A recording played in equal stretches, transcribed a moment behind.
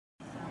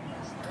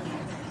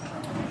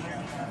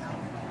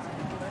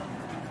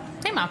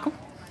Hey, Malcolm.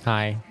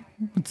 Hi.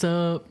 What's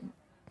up?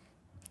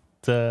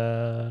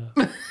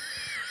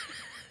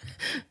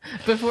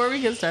 Before we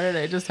get started,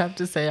 I just have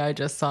to say I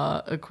just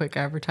saw a quick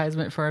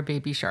advertisement for a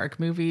Baby Shark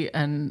movie,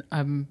 and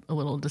I'm a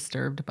little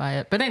disturbed by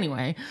it. But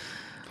anyway,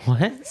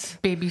 What?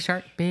 Baby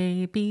Shark,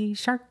 do do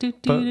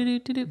do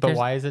do do. But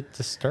why is it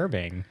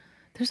disturbing?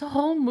 There's a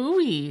whole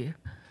movie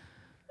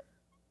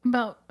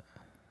about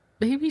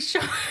Baby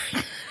Shark.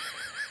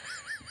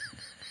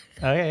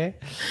 Okay.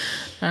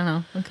 I don't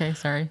know. Okay,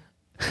 sorry.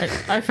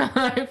 I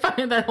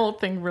find that whole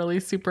thing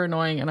really super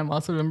annoying, and I'm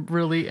also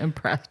really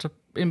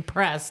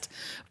impressed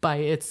by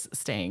its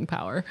staying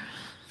power.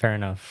 Fair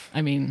enough.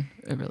 I mean,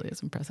 it really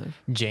is impressive.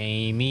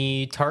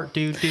 Jamie Tart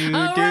do. Jamie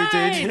Tart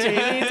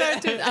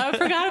I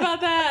forgot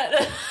about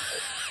that.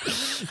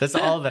 That's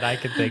all that I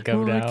could think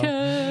of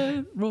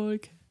now. Roy.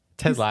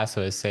 Ted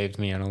Lasso has saved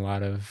me on a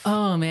lot of.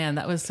 Oh man,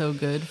 that was so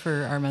good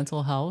for our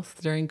mental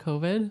health during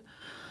COVID.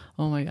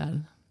 Oh my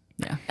god.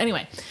 Yeah.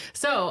 Anyway,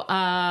 so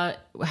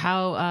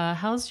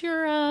how's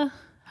your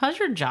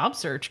job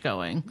search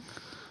going?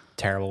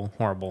 Terrible,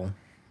 horrible.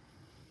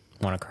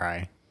 Want to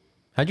cry.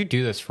 How'd you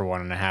do this for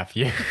 1.5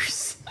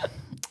 years?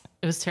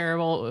 It was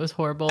terrible. It was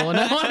horrible, and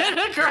I wanted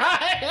to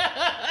cry.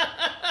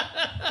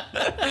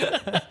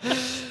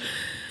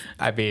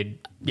 I mean,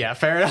 yeah,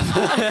 fair enough.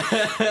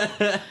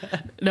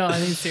 No, I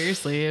mean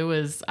seriously,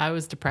 I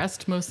was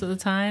depressed most of the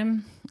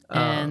time.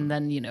 And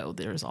then,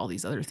 there's all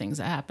these other things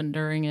that happened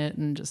during it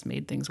and just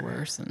made things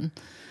worse. And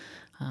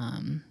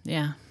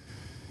yeah.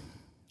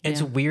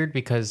 It's weird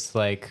because,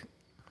 first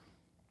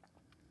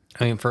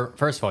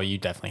of all, you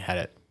definitely had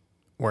it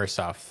worse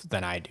off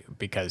than I do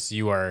because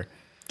you are...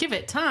 Give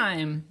it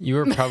time. You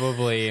were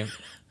probably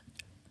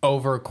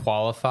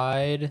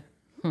overqualified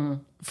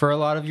for a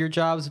lot of your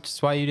jobs, which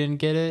is why you didn't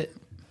get it.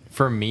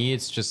 For me,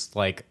 it's just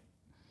I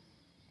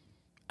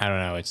don't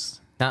know, it's...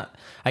 Not,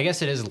 I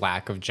guess it is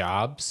lack of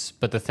jobs,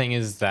 but the thing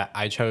is that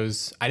I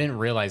didn't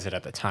realize it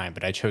at the time,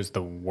 but I chose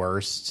the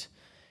worst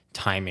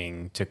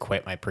timing to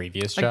quit my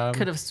previous job. I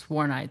could have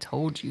sworn I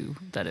told you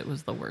that it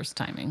was the worst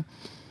timing.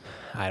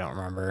 I don't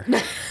remember.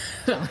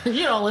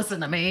 You don't listen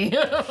to me.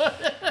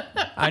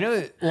 I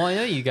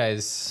know you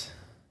guys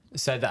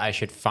said that I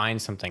should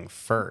find something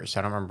first.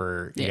 I don't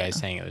remember you guys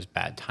saying it was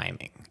bad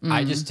timing. Mm-hmm.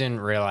 I just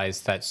didn't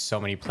realize that so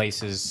many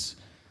places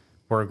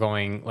were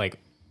going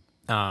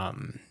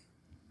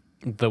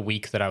the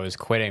week that I was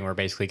quitting, we're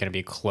basically going to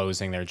be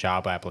closing their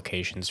job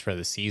applications for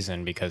the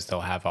season because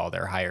they'll have all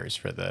their hires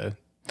for the...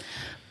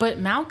 But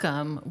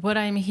Malcolm, what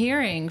I'm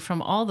hearing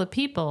from all the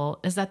people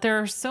is that there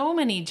are so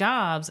many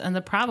jobs, and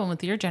the problem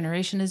with your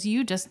generation is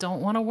you just don't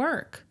want to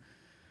work.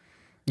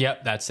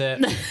 Yep, that's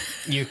it.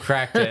 You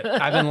cracked it.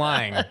 I've been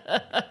lying.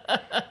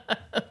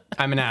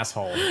 I'm an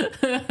asshole.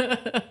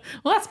 Well,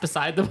 that's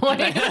beside the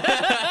point.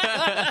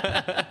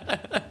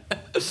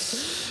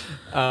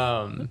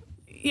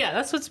 Yeah,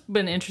 that's what's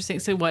been interesting.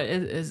 So what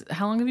is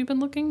how long have you been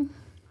looking?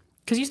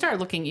 Because you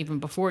started looking even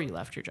before you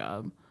left your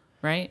job,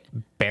 right?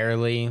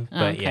 Barely,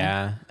 but okay.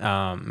 Yeah.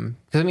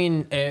 Because,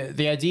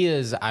 the idea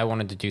is I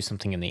wanted to do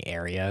something in the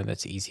area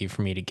that's easy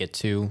for me to get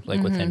to,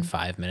 within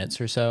 5 minutes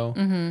or so.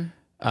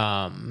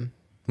 Mm-hmm.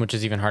 Which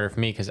is even harder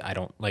for me because I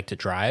don't like to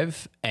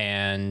drive.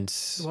 And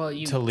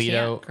you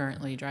Toledo can't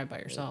currently drive by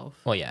yourself.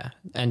 Well, yeah.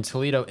 And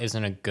Toledo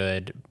isn't a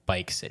good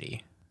bike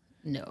city.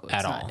 No, it's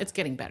at not. all. It's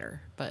getting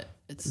better, but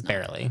it's not.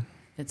 Barely.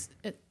 It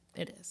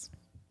is.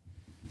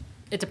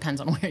 It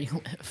depends on where you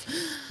live.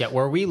 Yeah,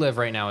 where we live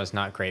right now is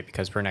not great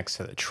because we're next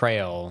to the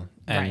trail,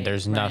 and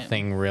there's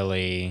nothing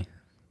really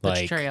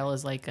The trail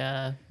is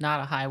not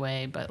a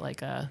highway, but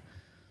I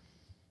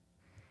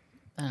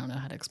don't know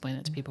how to explain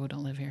it to people who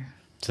don't live here.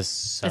 It's a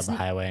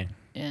sub-highway.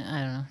 Yeah, I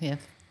don't know. Yeah,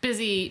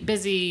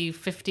 busy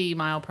 50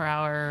 mile per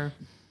hour.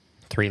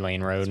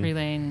 3-lane road.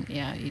 3-lane,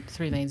 yeah,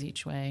 3 lanes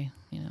each way,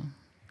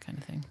 kind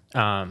of thing.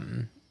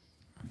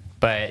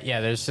 But yeah,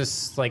 there's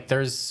just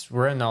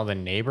we're in all the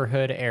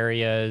neighborhood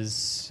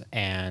areas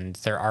and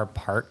there are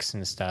parks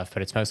and stuff,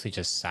 but it's mostly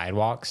just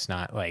sidewalks,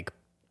 not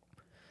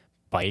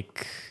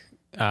bike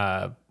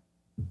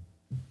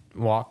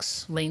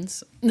walks.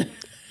 Lanes.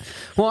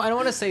 Well, I don't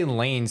want to say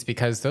lanes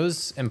because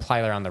those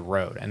imply they're on the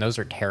road and those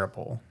are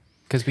terrible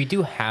because we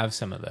do have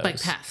some of those.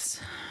 Bike paths.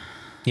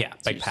 Yeah,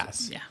 bike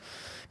paths. Yeah.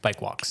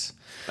 Bike walks.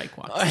 Bike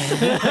walks.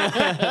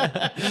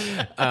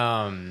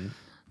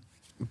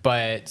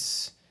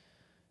 But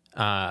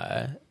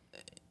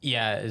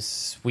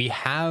yes, we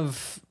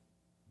have.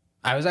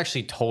 I was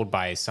actually told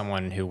by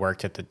someone who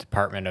worked at the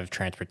Department of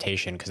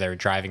Transportation because they were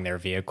driving their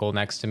vehicle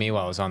next to me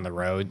while I was on the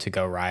road to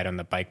go ride on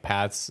the bike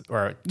paths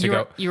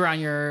You were on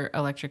your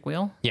electric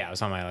wheel? Yeah, I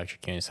was on my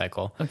electric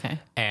unicycle. Okay.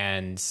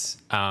 And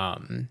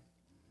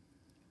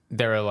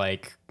they were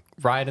like,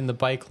 ride in the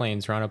bike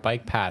lanes or on a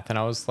bike path. And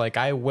I was like,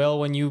 I will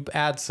when you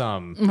add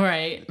some.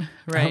 Right.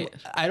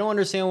 I don't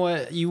understand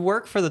what you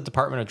work for the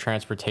Department of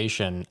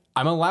Transportation.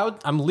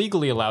 I'm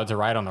legally allowed to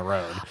ride on the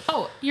road.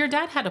 Oh, your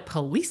dad had a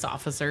police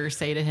officer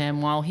say to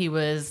him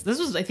this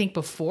was, I think,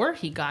 before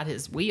he got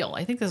his wheel.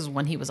 I think this is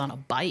when he was on a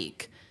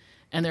bike.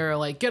 and they're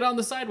like, get on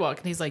the sidewalk.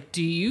 And he's like,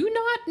 do you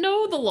not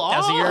know the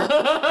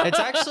law? It's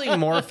actually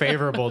more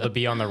favorable to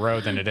be on the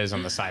road than it is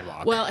on the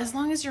sidewalk. Well, as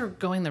long as you're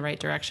going the right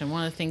direction.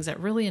 One of the things that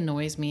really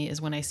annoys me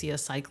is when I see a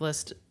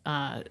cyclist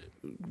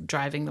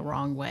driving the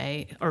wrong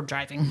way or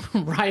riding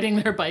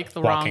their bike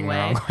the wrong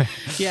way.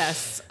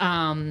 Yes.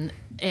 And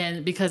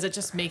because it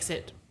just makes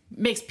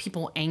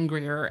people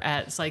angrier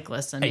at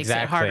cyclists and makes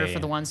it harder for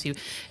the ones who,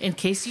 in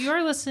case you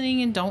are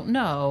listening and don't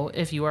know,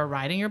 if you are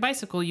riding your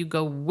bicycle, you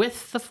go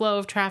with the flow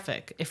of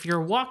traffic. If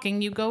you're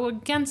walking, you go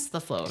against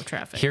the flow of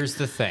traffic. Here's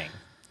the thing.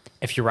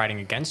 If you're riding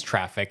against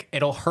traffic,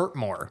 it'll hurt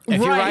more.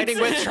 If you're riding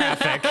with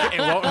traffic, it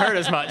won't hurt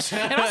as much.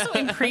 It also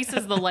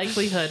increases the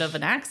likelihood of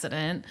an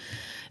accident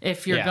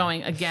if you're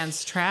going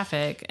against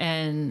traffic.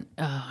 And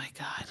oh my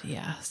God,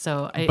 yeah.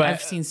 So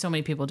I've seen so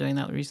many people doing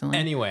that recently.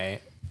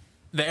 Anyway,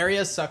 the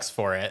area sucks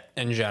for it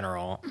in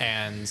general.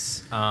 And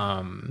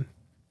so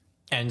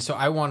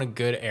I want a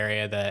good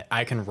area that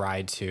I can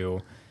ride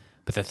to.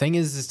 But the thing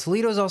is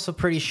Toledo's also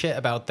pretty shit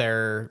about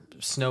their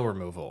snow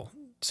removal.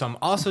 So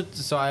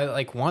I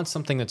like want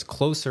something that's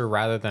closer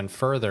rather than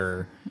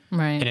further in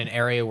an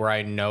area where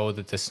I know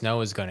that the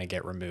snow is going to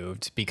get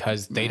removed,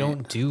 because they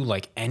don't do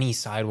like any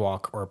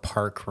sidewalk or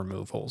park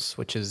removals,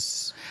 which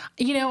is,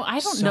 I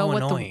don't so know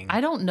annoying. I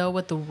don't know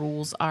what the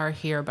rules are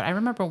here, but I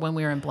remember when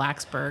we were in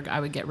Blacksburg, I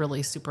would get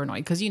really super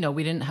annoyed because,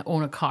 we didn't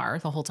own a car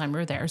the whole time we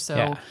were there.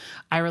 So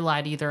I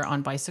relied either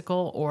on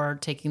bicycle or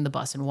taking the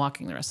bus and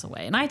walking the rest of the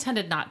way. And I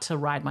tended not to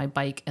ride my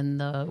bike in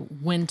the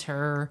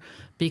winter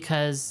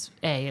because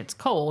A, it's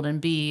cold, and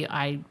B,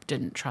 I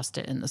didn't trust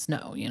it in the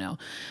snow,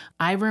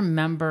 I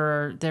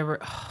remember there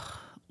were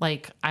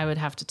I would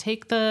have to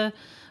take the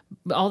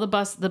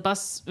bus,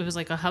 it was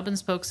like a hub and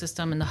spoke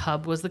system, and the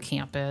hub was the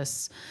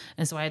campus.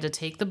 And so I had to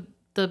take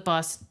the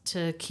bus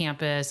to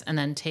campus and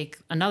then take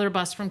another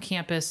bus from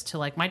campus to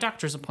like my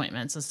doctor's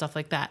appointments and stuff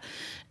like that.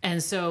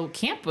 And so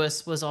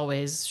campus was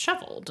always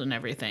shoveled and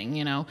everything,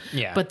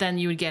 Yeah. But then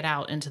you would get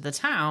out into the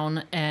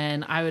town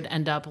and I would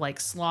end up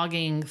like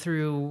slogging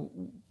through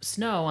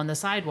snow on the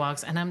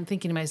sidewalks. And I'm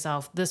thinking to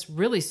myself, this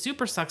really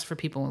super sucks for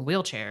people in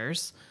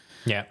wheelchairs.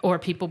 Yeah. Or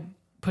people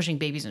pushing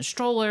babies in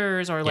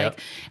strollers or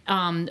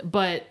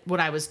but what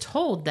I was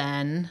told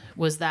then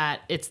was that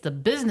it's the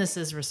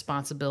business's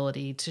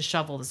responsibility to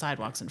shovel the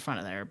sidewalks in front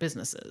of their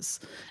businesses,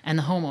 and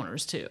the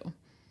homeowners too.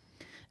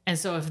 And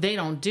so if they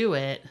don't do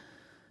it,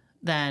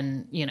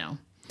 then,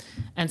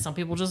 and some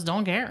people just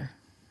don't care.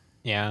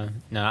 Yeah.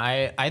 No,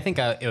 I think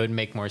it would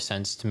make more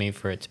sense to me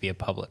for it to be a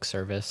public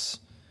service,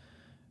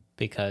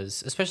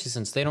 because especially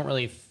since they don't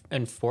really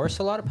enforce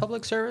a lot of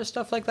public service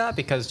stuff like that,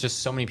 because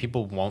just so many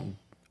people don't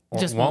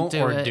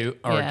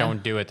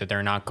do it, that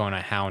they're not going to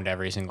hound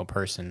every single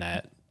person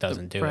that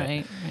doesn't do it.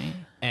 Right.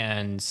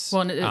 And it's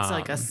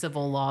like a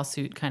civil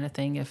lawsuit kind of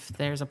thing if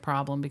there's a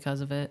problem because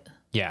of it.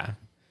 Yeah.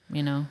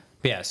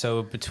 Yeah.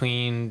 So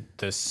between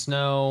the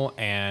snow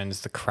and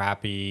the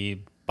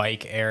crappy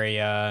bike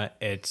area,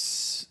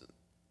 it's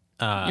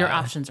your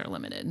options are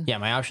limited. Yeah,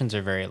 my options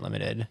are very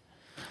limited.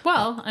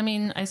 Well,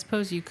 I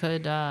suppose you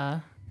could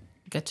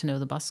get to know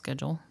the bus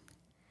schedule.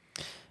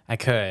 I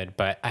could,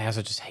 but I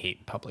also just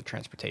hate public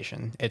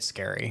transportation. It's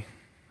scary.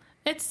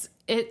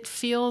 It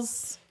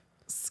feels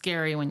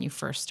scary when you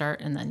first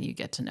start, and then you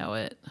get to know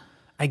it.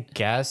 I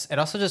guess it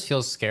also just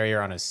feels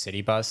scarier on a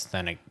city bus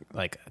than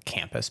a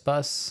campus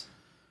bus,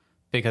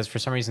 because for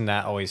some reason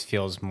that always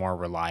feels more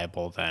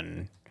reliable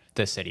than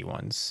the city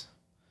ones.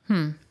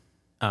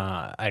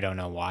 I don't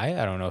know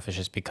why. I don't know if it's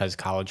just because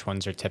college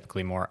ones are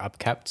typically more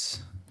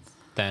upkept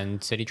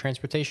than city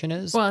transportation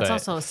is. Well, it's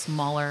also a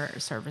smaller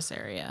service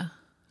area.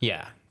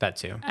 Yeah, that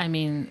too.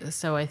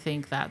 So I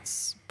think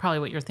that's probably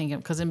what you're thinking,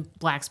 because in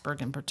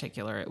Blacksburg in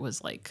particular, it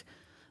was like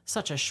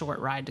such a short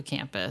ride to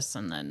campus.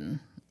 And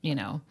then,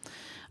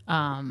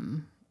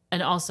 and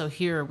also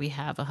here we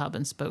have a hub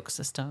and spoke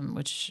system,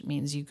 which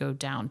means you go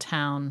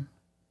downtown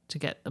to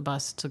get the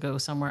bus to go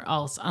somewhere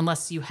else,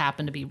 unless you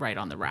happen to be right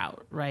on the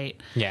route, right?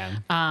 Yeah.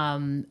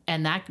 And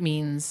that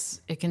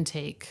means it can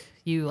take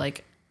you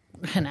like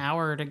an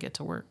hour to get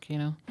to work,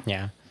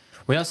 Yeah.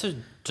 We also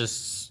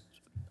just...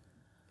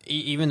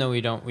 Even though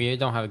we don't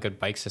have a good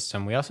bike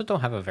system, we also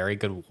don't have a very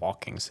good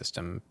walking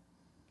system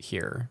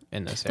here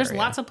in this area. There's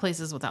lots of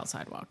places without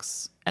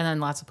sidewalks, and then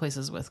lots of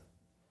places with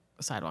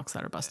sidewalks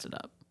that are busted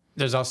up.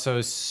 There's also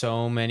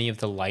so many of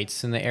the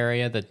lights in the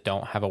area that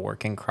don't have a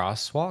working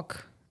crosswalk,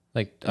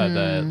 the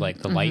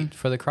light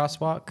for the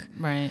crosswalk,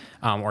 right?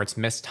 Or it's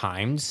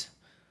mistimed.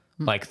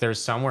 Like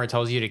there's somewhere it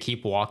tells you to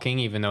keep walking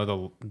even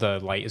though the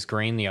light is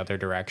green the other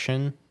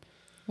direction.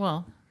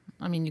 Well,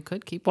 you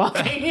could keep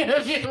walking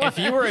if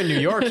you were in New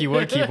York, you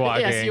would keep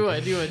walking. Yes, you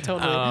would. You would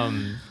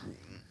totally.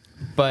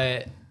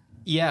 But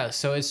yeah,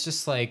 so it's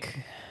just like,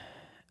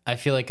 I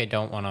feel like I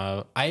don't want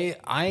to.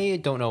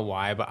 I don't know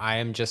why, but I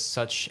am just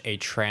such a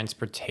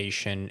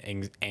transportation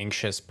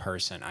anxious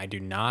person. I do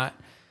not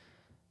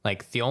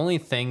like. The only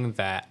thing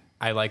that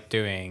I like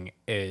doing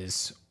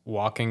is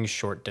walking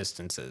short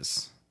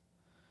distances,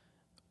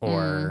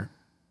 or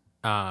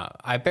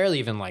I barely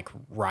even like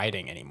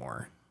riding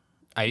anymore.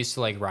 I used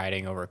to like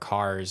riding over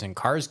cars, and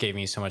cars gave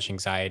me so much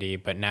anxiety.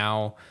 But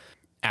now,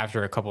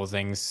 after a couple of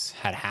things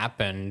had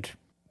happened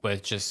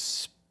with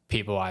just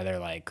people either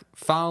like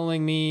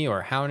following me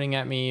or hounding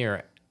at me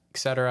or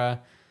etc.,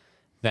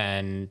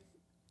 then,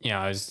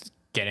 I was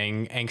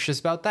getting anxious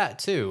about that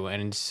too.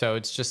 And so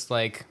it's just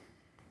like,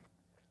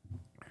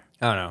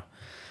 I don't know.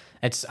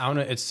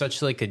 It's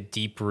such like a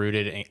deep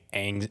rooted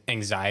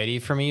anxiety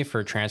for me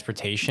for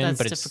transportation, That's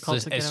but it's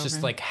just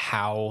over. like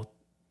how,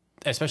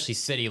 especially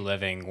city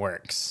living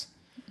works.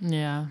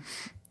 Yeah.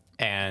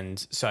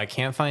 And so I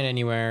can't find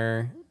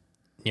anywhere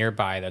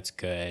nearby that's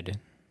good.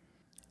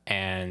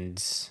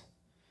 And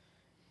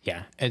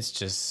yeah, it's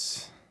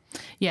just.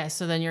 Yeah.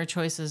 So then your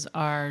choices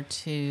are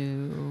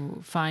to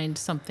find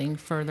something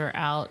further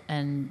out,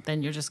 and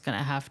then you're just going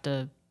to have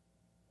to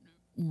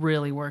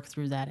really work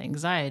through that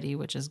anxiety,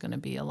 which is going to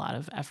be a lot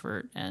of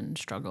effort and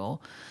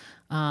struggle.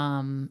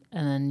 And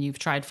then you've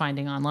tried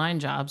finding online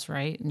jobs,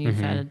 right? And you've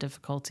had a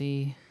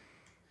difficulty.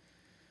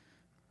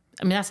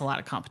 I mean, that's a lot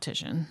of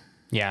competition.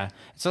 Yeah.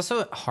 It's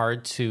also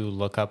hard to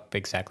look up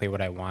exactly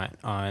what I want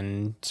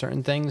on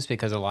certain things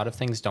because a lot of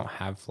things don't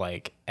have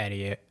like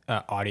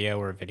audio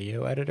or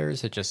video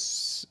editors. It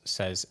just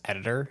says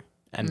editor.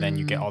 And then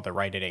you get all the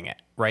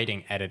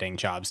writing editing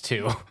jobs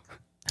too.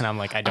 And I'm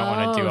like, I don't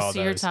want to do all so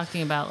those. You're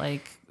talking about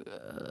like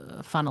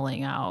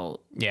funneling out.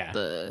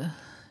 Yeah.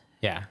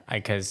 Yeah.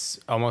 Because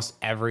almost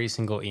every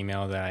single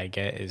email that I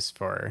get is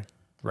for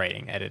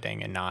writing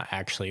editing and not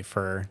actually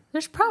for.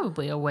 There's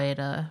probably a way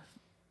to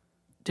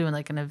doing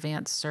like an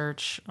advanced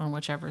search on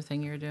whichever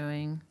thing you're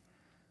doing.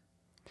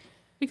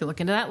 We could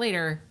look into that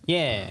later.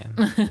 Yeah.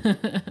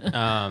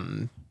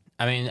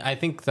 I mean, I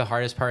think the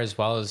hardest part as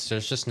well is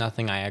there's just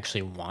nothing I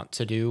actually want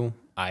to do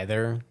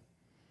either.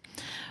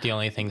 The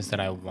only things that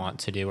I want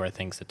to do are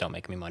things that don't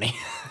make me money.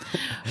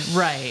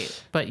 Right.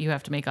 But you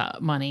have to make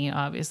money,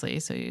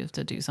 obviously. So you have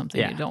to do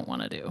something you don't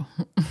want to do.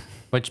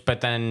 But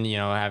then,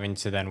 having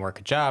to then work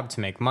a job to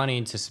make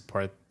money to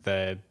support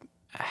the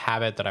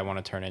habit that I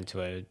want to turn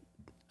into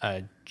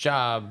a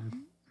job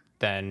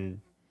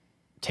then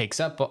takes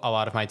up a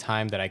lot of my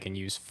time that I can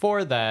use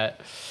for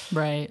that.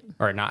 Right.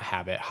 Or not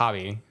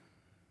hobby.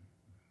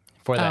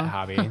 For that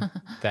hobby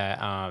that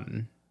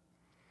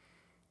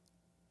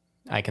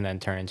I can then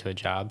turn into a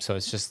job. So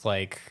it's just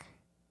like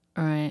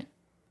right.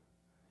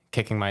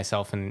 kicking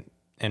myself in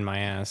my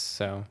ass.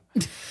 So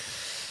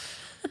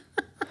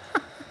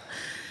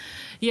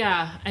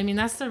yeah, I mean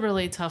that's the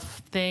really tough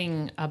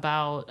thing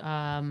about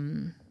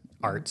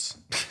arts.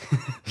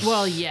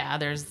 Well, yeah,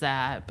 there's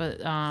that,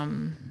 but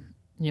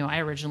I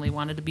originally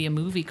wanted to be a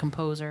movie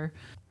composer,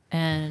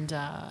 and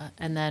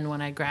then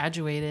when I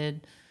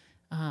graduated,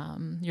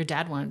 your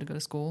dad wanted to go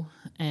to school,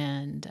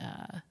 and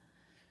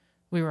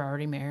we were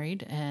already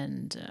married,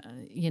 and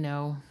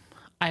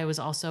I was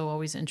also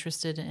always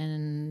interested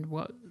in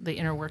what the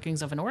inner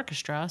workings of an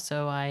orchestra,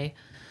 so I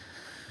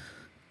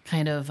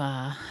kind of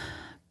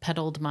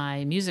peddled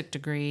my music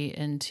degree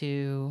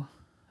into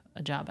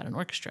a job at an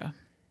orchestra.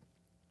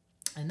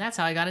 And that's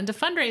how I got into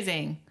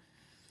fundraising.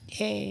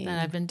 Yay.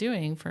 That I've been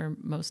doing for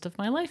most of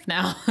my life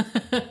now.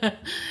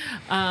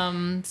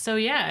 So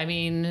yeah, I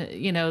mean,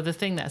 the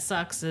thing that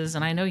sucks is,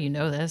 and I know you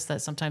know this,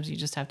 that sometimes you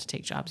just have to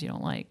take jobs you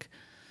don't like.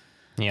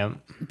 Yep.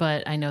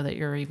 But I know that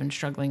you're even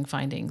struggling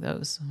finding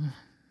those.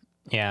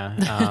 Yeah.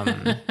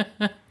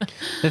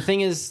 The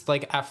thing is,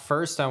 like, at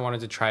first I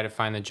wanted to try to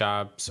find the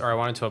jobs, or I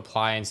wanted to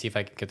apply and see if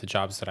I could get the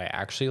jobs that I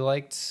actually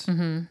liked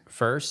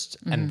first,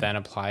 and then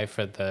apply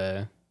for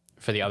the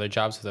other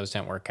jobs if those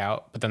didn't work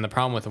out. But then the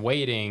problem with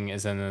waiting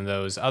is then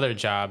those other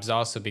jobs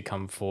also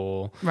become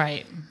full.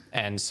 Right.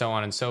 And so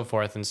on and so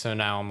forth. And so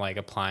now I'm like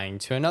applying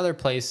to another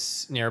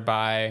place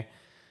nearby.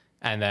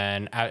 And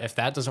then if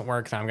that doesn't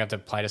work, then I'm going to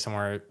have to apply to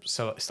somewhere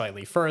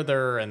slightly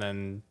further. And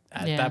then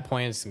at that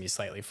point, it's going to be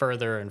slightly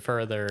further and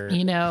further.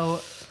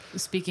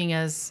 Speaking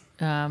as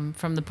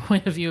from the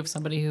point of view of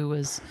somebody who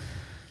was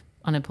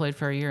unemployed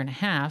for a year and a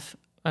half,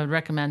 I would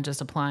recommend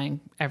just applying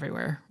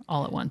everywhere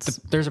all at once.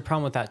 There's a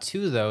problem with that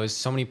too, though, is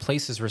so many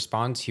places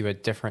respond to you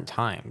at different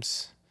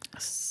times.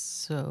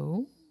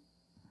 So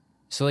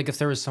like if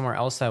there was somewhere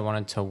else that I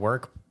wanted to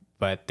work,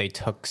 but they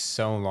took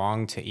so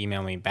long to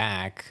email me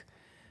back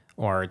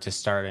or to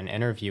start an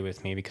interview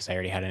with me because I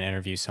already had an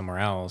interview somewhere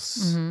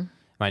else, am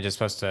I just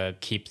supposed to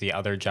keep the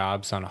other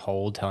jobs on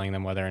hold, telling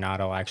them whether or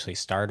not I'll actually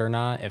start or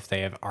not if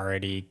they have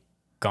already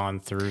gone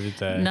through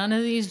the... None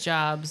of these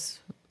jobs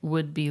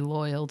would be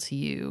loyal to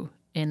you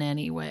in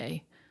any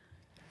way.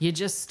 You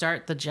just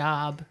start the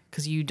job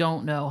because you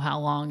don't know how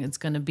long it's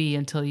going to be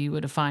until you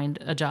would find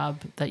a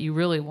job that you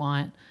really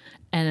want.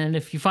 And then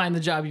if you find the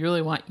job you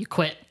really want, you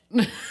quit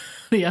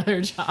the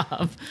other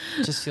job.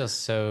 It just feels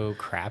so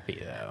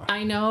crappy though.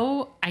 I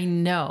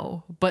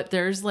know, but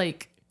there's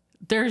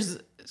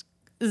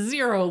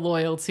zero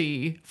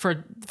loyalty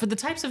for the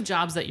types of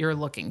jobs that you're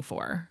looking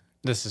for.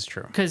 This is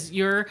true. Because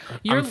you're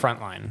I'm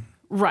frontline.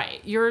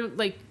 Right. You're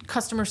like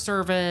customer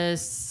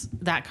service,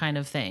 that kind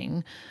of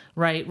thing,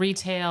 right?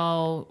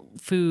 Retail,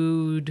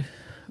 food.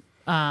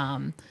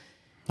 I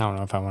don't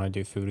know if I want to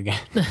do food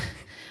again.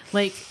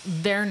 Like,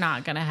 they're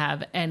not going to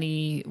have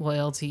any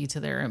loyalty to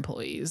their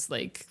employees.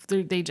 Like,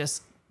 they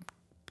just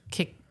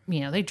kick,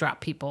 they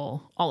drop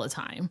people all the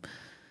time.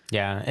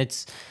 Yeah,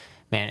 it's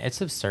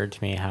absurd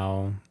to me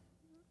how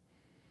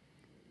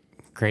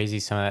crazy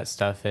some of that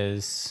stuff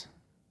is.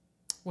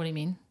 What do you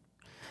mean?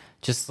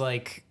 Just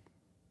like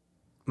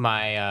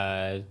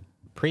my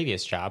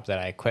previous job that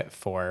I quit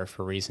for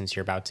reasons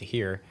you're about to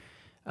hear.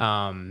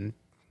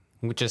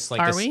 Just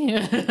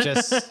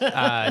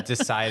like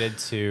decided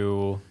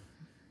to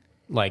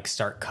like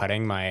start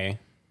cutting my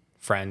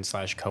friend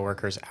 /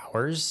 coworker's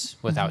hours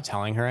without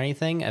telling her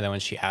anything. And then when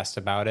she asked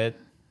about it,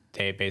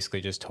 they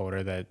basically just told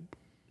her that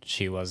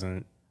she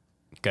wasn't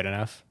good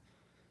enough.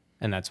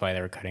 And that's why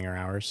they were cutting her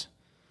hours.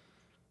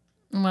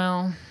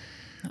 Well,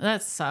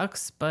 that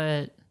sucks,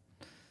 but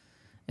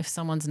if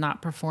someone's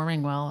not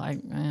performing well, I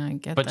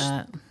get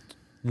that.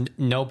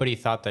 Nobody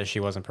thought that she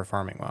wasn't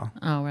performing well.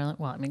 Oh, really?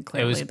 Well, I mean,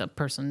 clearly the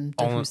person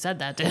who said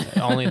that did.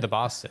 Only the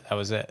boss did. That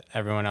was it.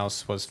 Everyone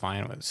else was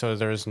fine with it. So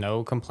there's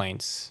no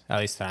complaints, at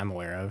least that I'm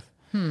aware of.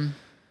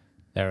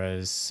 There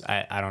was,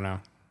 I don't know.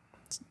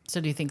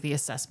 So do you think the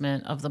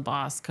assessment of the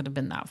boss could have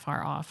been that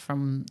far off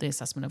from the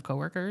assessment of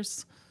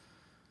coworkers?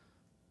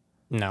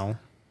 No.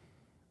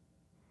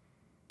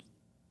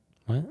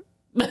 What?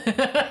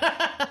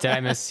 Did I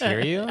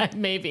mishear you?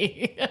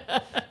 Maybe.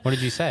 What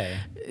did you say?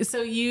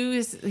 So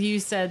you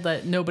said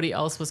that nobody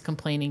else was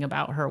complaining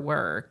about her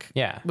work.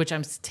 Yeah. Which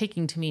I'm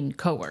taking to mean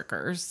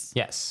coworkers.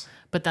 Yes.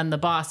 But then the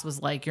boss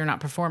was like, "You're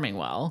not performing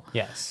well."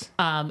 Yes.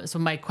 So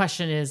my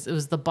question is, it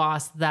was the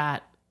boss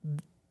that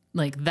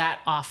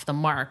off the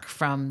mark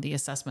from the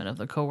assessment of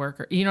the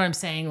coworker? You know what I'm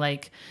saying?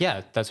 Like,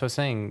 yeah, that's what I'm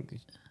saying.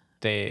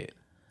 They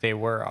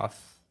were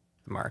off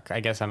the mark. I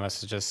guess I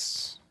must have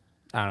just,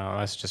 I don't know, I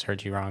must have just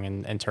heard you wrong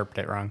and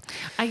interpreted it wrong.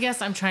 I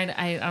guess I'm trying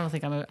to, I don't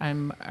think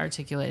I'm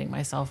articulating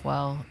myself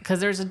well, because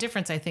there's a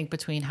difference, I think,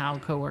 between how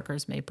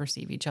coworkers may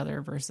perceive each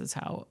other versus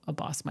how a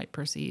boss might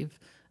perceive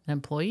an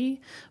employee.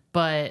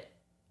 But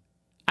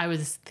I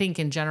was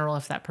thinking in general,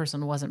 if that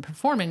person wasn't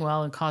performing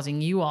well and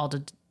causing you all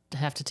to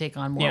have to take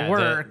on more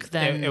work,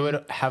 then it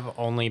would have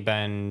only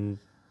been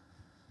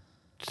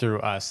through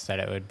us that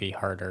it would be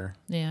harder.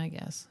 Yeah, I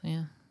guess.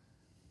 Yeah.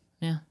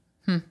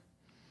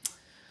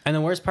 And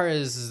the worst part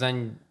is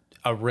then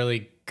a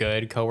really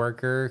good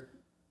coworker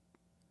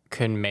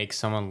can make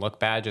someone look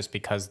bad just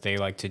because they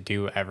like to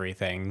do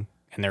everything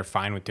and they're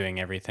fine with doing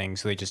everything.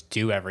 So they just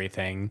do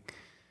everything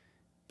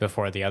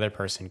before the other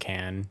person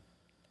can.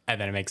 And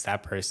then it makes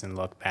that person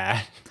look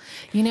bad.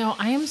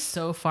 I am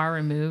so far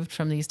removed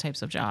from these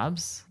types of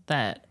jobs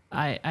that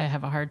I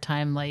have a hard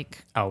time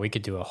we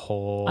could do a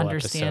whole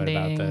understanding,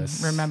 episode about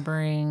this.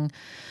 Remembering.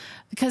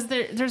 Because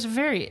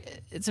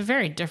it's a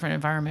very different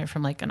environment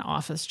from like an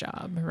office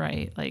job,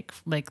 right? Like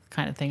the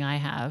kind of thing I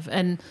have.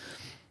 And,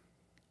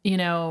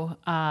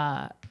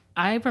 I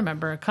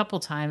remember a couple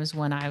times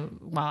while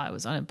I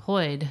was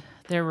unemployed,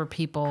 there were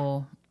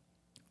people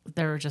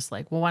that were just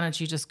like, well, why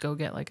don't you just go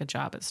get like a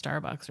job at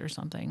Starbucks or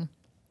something?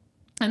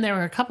 And there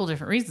were a couple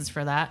different reasons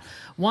for that.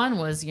 One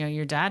was,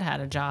 your dad had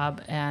a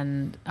job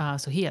and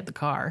so he had the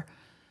car.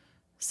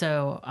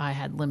 So I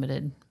had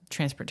limited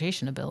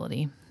transportation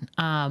ability.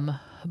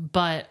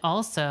 But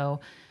also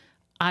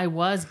I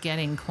was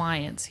getting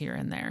clients here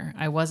and there.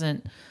 I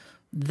wasn't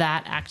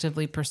that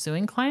actively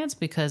pursuing clients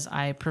because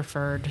I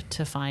preferred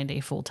to find a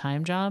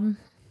full-time job.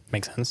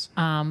 Makes sense.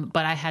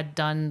 But I had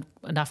done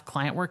enough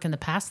client work in the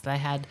past that I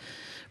had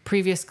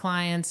previous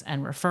clients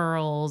and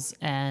referrals,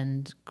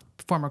 and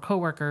former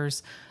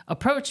coworkers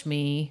approach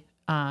me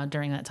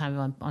during that time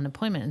of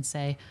unemployment and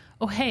say,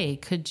 "Oh, hey,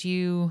 could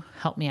you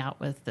help me out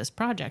with this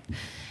project?"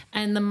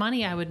 And the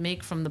money I would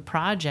make from the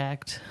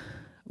project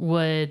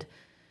would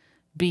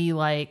be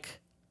like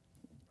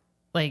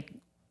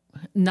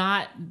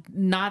not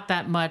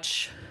that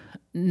much,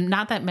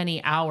 not that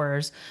many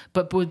hours,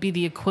 but would be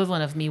the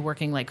equivalent of me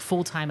working like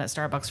full time at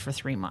Starbucks for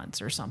 3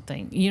 months or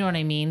something. You know what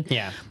I mean?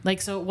 Yeah.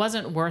 So it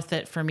wasn't worth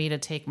it for me to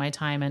take my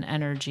time and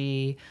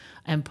energy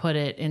and put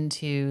it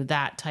into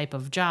that type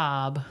of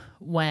job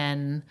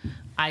when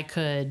I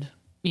could,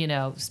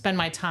 spend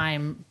my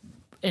time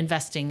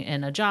investing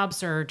in a job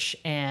search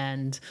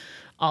and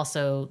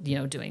also,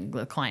 doing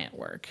the client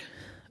work.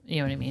 You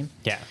know what I mean?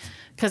 Yeah.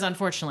 Because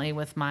unfortunately,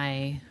 with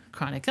my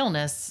chronic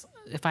illness,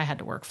 if I had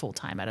to work full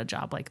time at a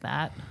job like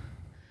that,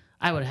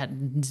 I would have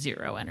had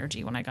zero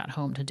energy when I got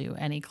home to do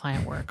any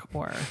client work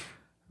or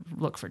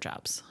look for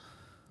jobs.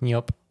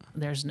 Yep.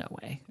 There's no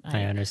way.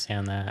 I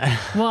understand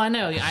that. Well, I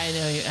know.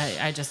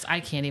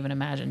 I can't even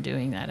imagine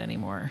doing that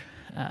anymore,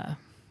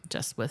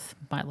 just with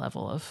my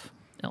level of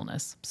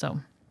illness. So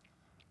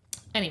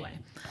anyway,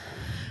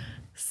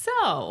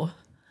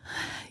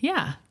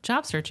 yeah,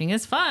 job searching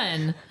is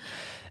fun.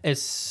 It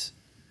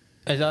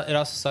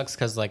also sucks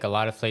because like a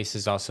lot of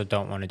places also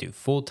don't want to do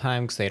full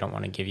time because they don't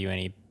want to give you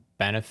any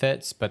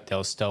benefits, but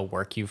they'll still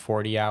work you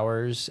 40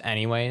 hours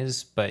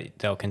anyways, but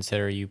they'll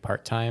consider you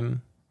part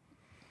time.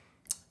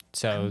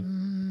 So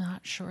I'm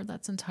not sure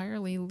that's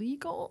entirely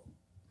legal.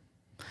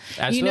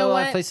 As with a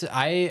lot of places,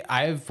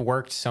 I've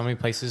worked so many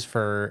places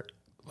for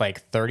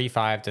like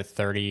 35 to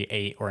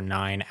 38 or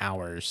 9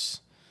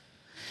 hours.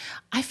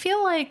 I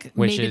feel like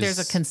maybe there's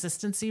a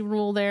consistency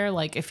rule there.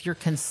 Like if you're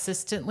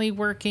consistently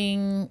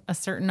working a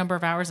certain number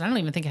of hours, I don't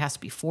even think it has to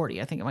be 40.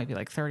 I think it might be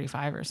like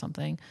 35 or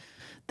something.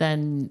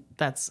 Then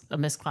that's a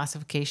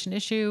misclassification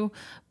issue.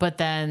 But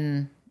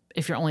then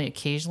if you're only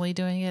occasionally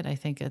doing it, I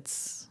think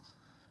it's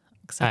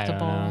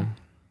acceptable. I'm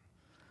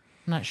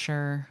not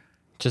sure.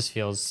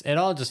 It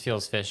all just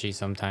feels fishy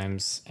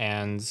sometimes.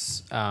 And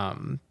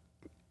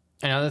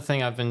another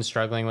thing I've been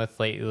struggling with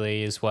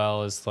lately as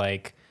well is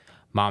like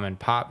mom and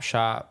pop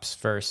shops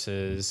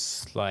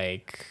versus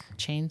like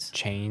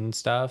chain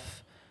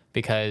stuff,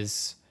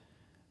 because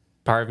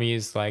part of me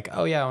is like,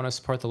 oh yeah, I want to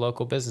support the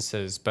local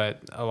businesses,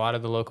 but a lot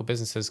of the local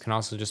businesses can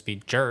also just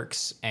be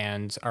jerks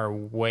and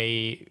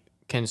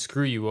can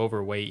screw you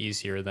over way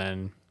easier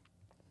than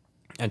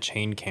a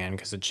chain can,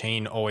 because a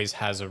chain always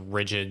has a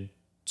rigid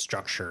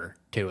structure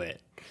to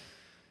it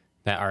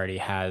that already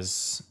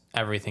has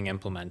everything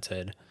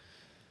implemented.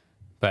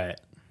 But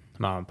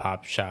mom and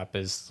pop shop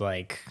is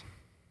like,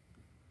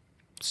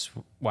 it's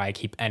why I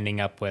keep ending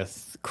up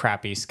with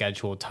crappy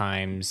schedule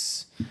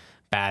times,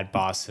 bad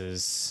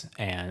bosses,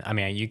 and I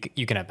mean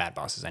you can have bad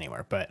bosses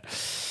anywhere, but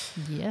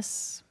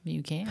yes,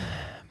 you can.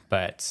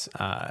 But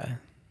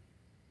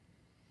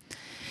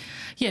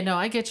yeah, no,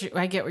 I get you.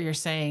 I get what you're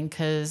saying,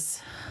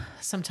 because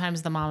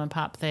sometimes the mom and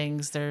pop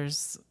things,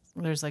 there's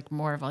like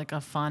more of like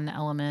a fun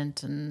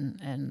element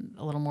and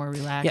a little more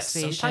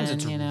relaxation. Yeah,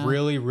 sometimes it's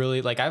really,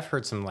 really, like I've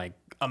heard some like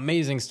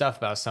amazing stuff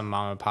about some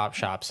mom and pop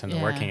shops and the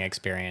working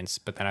experience,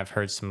 but then I've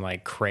heard some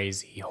like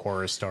crazy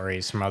horror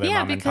stories from other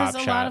mom and pop shops. Yeah,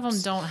 because a lot of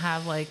them don't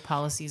have like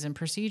policies and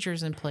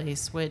procedures in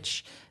place,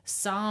 which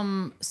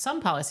some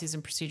policies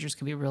and procedures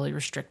can be really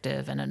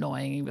restrictive and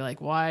annoying. You'd be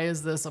like, why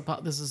is this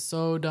this is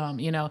so dumb,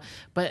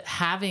 but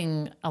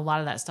having a lot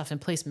of that stuff in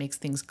place makes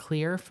things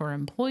clear for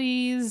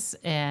employees.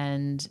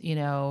 And,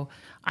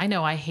 I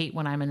know I hate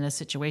when I'm in a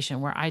situation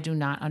where I do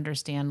not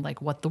understand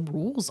like what the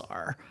rules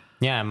are.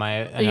 Yeah,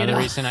 another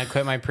reason I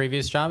quit my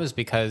previous job is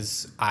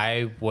because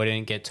I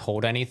wouldn't get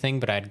told anything,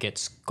 but I'd get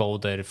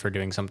scolded for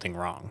doing something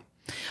wrong.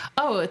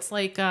 Oh, it's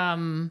like it's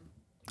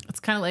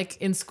kind of like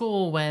in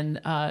school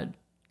when I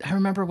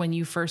remember when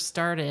you first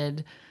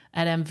started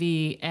at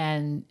MV,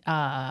 and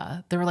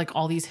there were like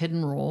all these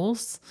hidden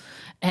rules,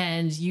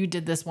 and you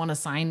did this one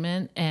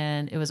assignment,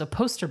 and it was a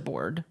poster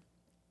board.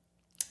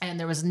 And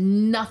there was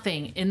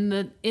nothing in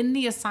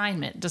the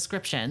assignment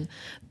description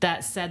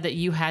that said that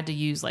you had to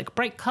use like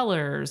bright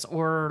colors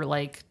or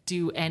like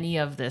do any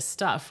of this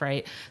stuff,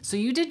 right? So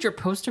you did your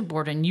poster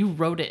board and you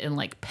wrote it in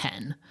like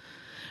pen,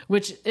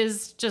 which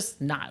is just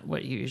not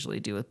what you usually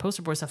do with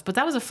poster board stuff. But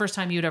that was the first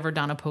time you'd ever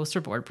done a poster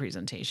board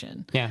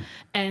presentation. Yeah.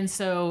 And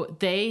so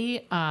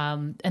they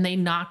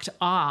knocked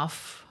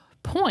off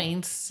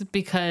points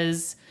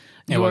because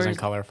it wasn't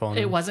colorful.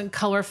 It wasn't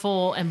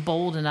colorful and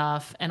bold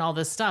enough and all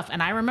this stuff.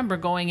 And I remember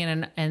going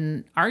in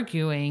and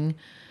arguing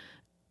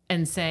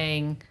and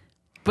saying,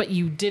 but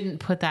you didn't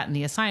put that in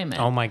the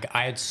assignment. Oh my God.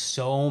 I had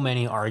so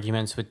many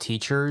arguments with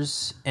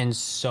teachers in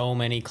so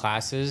many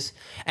classes.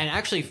 And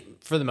actually,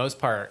 for the most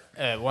part,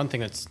 one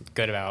thing that's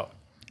good about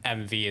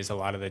MV is a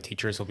lot of the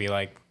teachers will be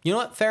like, you know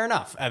what, fair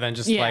enough. And then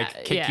just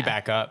kick you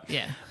back up.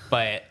 Yeah.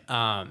 But,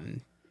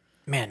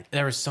 man,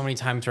 there were so many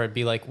times where I'd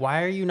be like,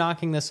 why are you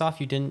knocking this off?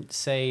 You didn't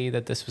say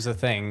that this was a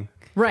thing.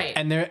 Right.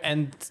 And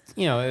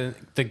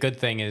the good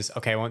thing is,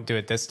 okay, I won't do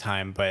it this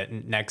time, but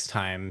next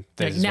time.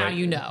 Like now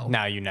you know.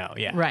 Now you know,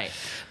 yeah. Right.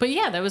 But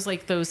yeah, that was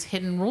like those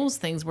hidden rules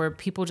things where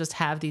people just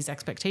have these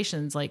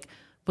expectations like,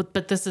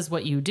 but this is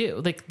what you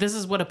do. Like, this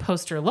is what a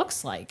poster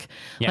looks like.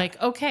 Yeah.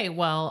 Like, okay,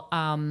 well,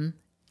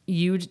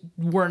 you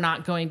were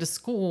not going to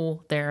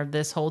school there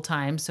this whole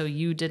time, so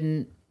you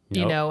didn't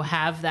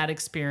have that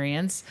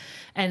experience.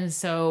 And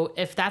so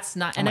if that's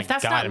not, and if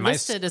that's not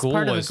listed as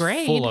part of the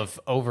grade, full of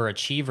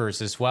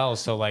overachievers as well.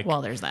 So like,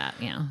 well, there's that.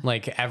 Yeah.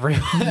 Like everyone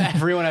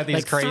had these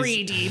like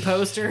crazy 3D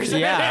posters.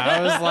 Yeah.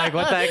 I was like,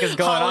 what the heck is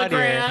going on here?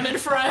 Hologram in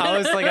front. I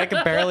was like, I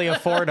could barely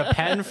afford a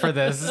pen for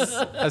this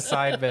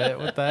assignment.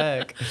 What the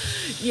heck?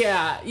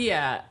 Yeah.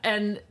 Yeah.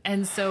 And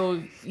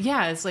so,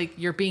 yeah, it's like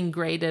you're being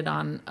graded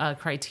on a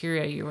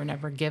criteria you were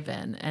never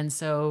given. And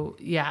so,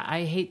 yeah,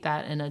 I hate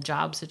that in a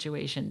job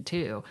situation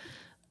too.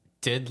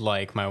 Did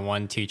like my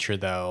one teacher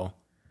though,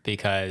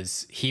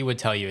 because he would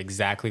tell you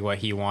exactly what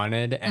he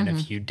wanted, and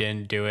if you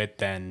didn't do it,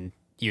 then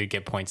you'd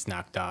get points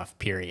knocked off,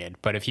 period.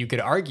 But if you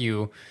could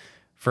argue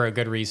for a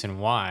good reason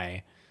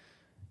why,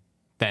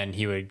 then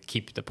he would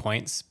keep the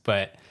points.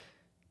 But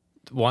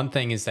one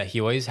thing is that he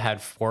always had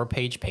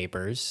 4-page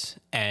papers,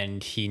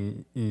 and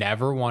he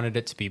never wanted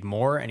it to be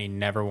more, and he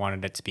never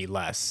wanted it to be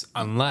less,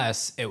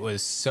 unless it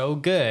was so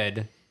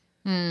good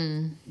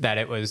that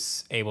it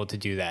was able to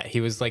do that. He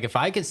was like, if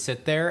I could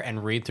sit there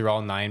and read through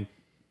all 9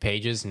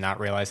 pages and not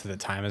realize that the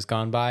time has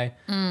gone by,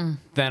 then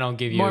I'll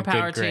give you more a good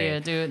power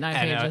grade. to you. Do it 9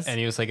 pages. And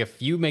he was like, if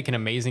you make an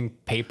amazing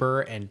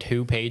paper in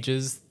 2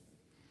 pages,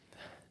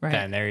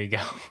 then there you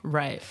go.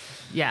 Right.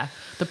 Yeah.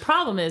 The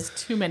problem is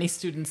too many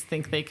students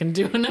think they can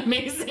do an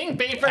amazing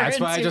paper. That's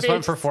why I just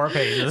went for 4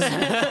 pages.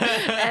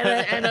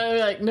 and I'm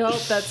like, nope,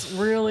 that's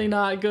really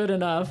not good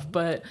enough.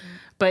 But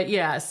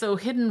yeah, so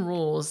hidden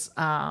rules.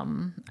 I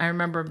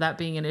remember that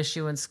being an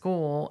issue in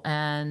school,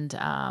 and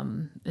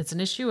it's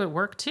an issue at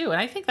work too. And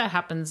I think that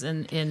happens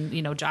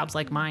in jobs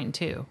like mine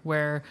too,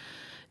 where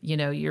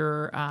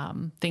your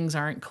things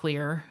aren't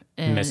clear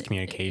and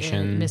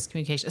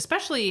miscommunication,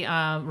 especially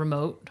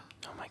remote.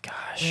 Oh my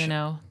gosh.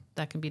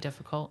 That can be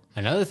difficult.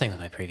 Another thing with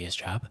my previous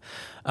job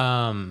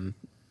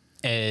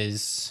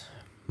is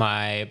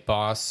my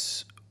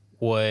boss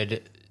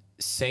would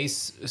say,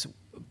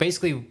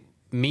 basically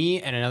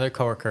me and another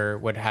coworker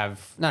would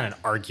have not an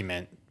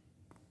argument,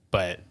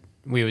 but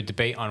we would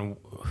debate on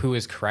who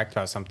is correct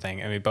about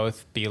something. And we'd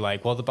both be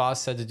like, well, the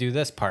boss said to do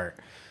this part.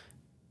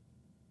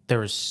 There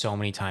was so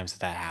many times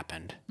that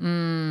happened.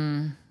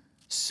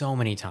 So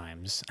many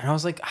times. And I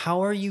was like,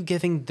 how are you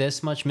giving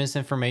this much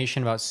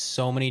misinformation about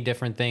so many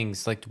different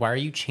things? Like, why are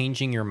you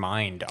changing your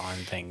mind on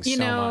things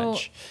so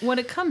much? What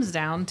it comes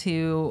down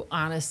to,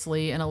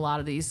 honestly, in a lot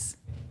of these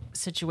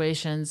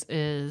situations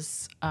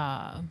is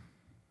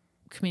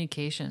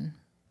communication.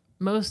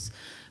 Most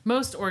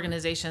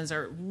organizations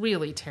are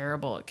really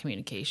terrible at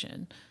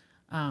communication.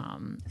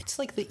 It's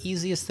like the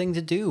easiest thing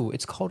to do.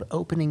 It's called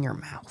opening your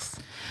mouth.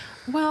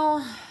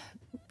 Well,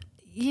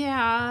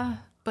 yeah,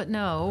 but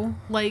no.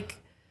 Like,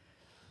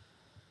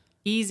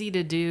 easy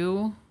to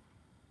do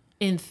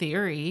in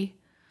theory.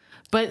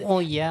 But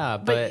well, yeah,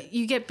 but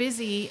you get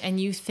busy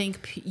and you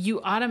think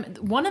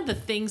one of the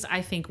things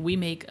I think we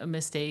make a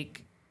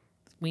mistake.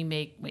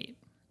 Wait,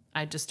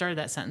 I just started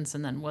that sentence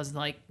and then was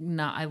like,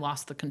 nah, I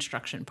lost the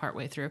construction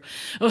partway through.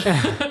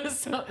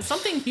 So,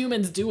 something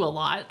humans do a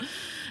lot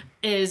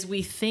is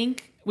we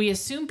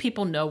assume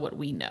people know what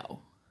we know.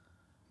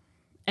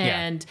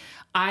 And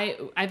yeah.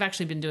 I've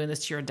actually been doing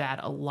this to your dad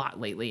a lot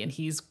lately, and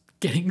he's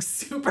getting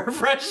super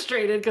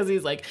frustrated because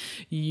he's like,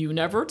 you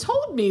never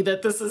told me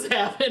that this is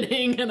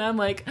happening. And I'm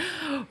like,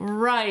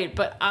 right,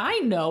 but I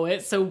know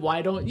it, so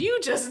why don't you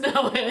just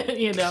know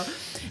it,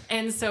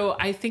 And so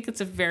I think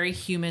it's a very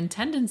human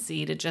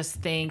tendency to just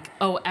think,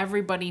 oh,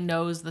 everybody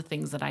knows the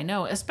things that I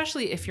know,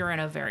 especially if you're in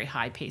a very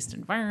high-paced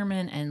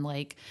environment and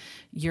like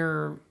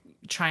you're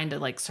trying to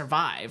like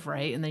survive,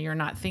 right? And then you're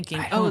not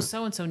thinking, oh,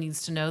 so-and-so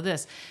needs to know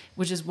this,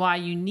 which is why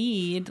you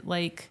need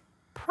like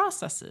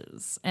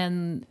processes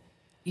and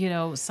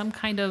some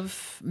kind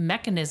of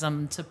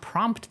mechanism to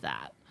prompt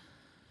that.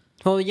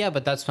 Well, yeah,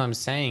 but that's what I'm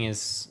saying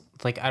is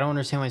like, I don't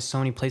understand why so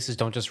many places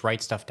don't just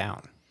write stuff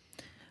down.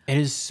 It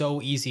is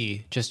so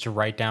easy just to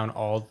write down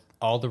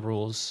all the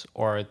rules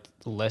or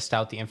list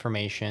out the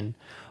information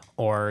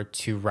or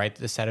to write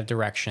the set of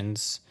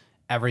directions,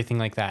 everything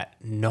like that.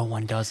 No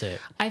one does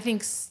it. I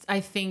think,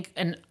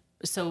 and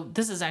so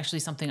this is actually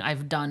something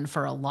I've done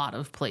for a lot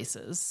of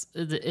places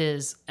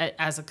is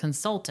as a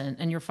consultant,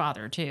 and your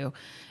father too,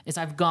 is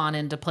I've gone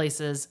into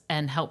places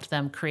and helped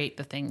them create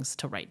the things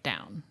to write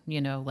down,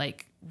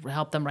 like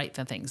help them write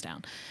the things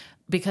down,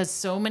 because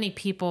so many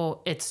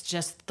people, it's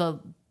just the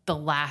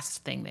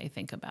last thing they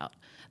think about.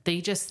 They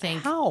just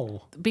think,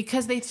 how?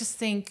 Because they just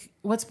think,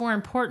 what's more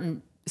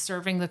important,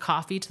 serving the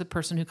coffee to the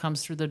person who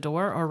comes through the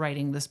door or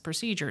writing this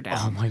procedure down?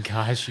 Oh my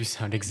gosh, you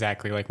sound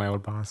exactly like my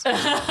old boss.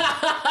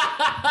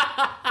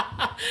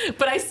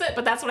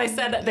 But that's what I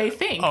said they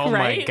think, oh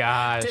right? My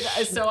gosh.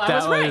 So I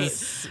was right.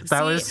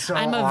 That was so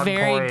I'm a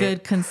very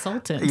good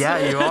consultant.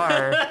 Yeah, you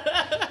are.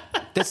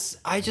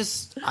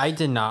 I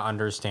did not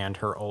understand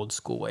her old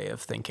school way of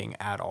thinking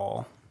at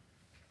all.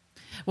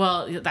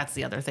 Well, that's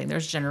the other thing.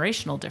 There's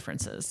generational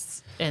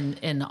differences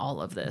in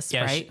all of this,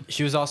 yeah, right?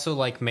 She was also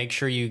like, make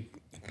sure you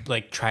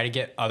like try to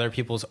get other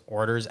people's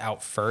orders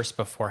out first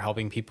before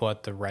helping people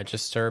at the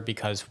register,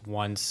 because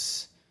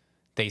once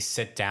they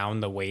sit down,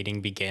 the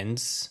waiting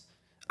begins.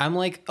 I'm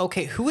like,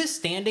 okay, who is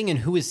standing and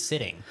who is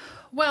sitting?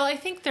 Well, I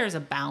think there's a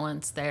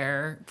balance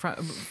there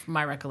from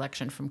my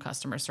recollection from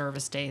customer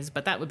service days,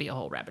 but that would be a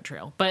whole rabbit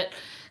trail. But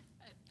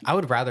I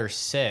would rather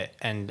sit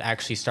and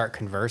actually start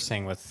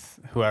conversing with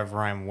whoever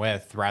I'm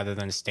with rather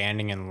than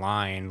standing in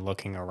line,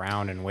 looking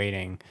around and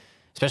waiting,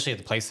 especially at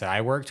the place that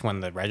I worked when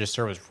the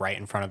register was right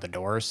in front of the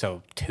door.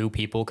 So 2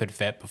 people could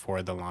fit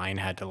before the line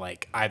had to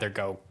like either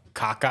go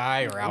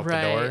cockeye or out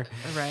the door.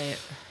 Right.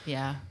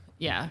 Yeah.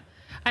 Yeah.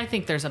 I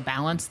think there's a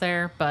balance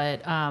there,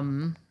 but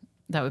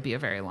that would be a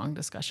very long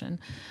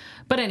discussion.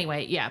 But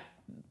anyway, yeah.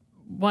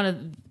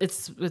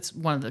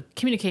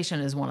 Communication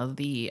is one of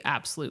the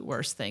absolute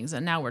worst things.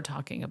 And now we're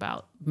talking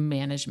about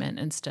management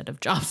instead of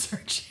job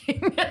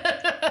searching.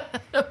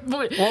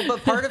 But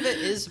part of it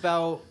is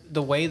about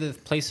the way the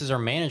places are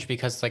managed,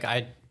 because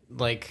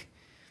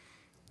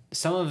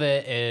some of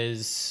it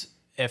is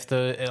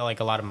a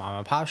lot of mom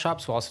and pop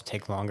shops will also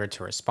take longer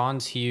to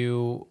respond to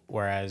you,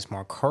 whereas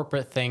more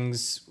corporate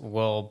things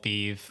will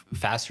be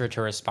faster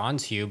to respond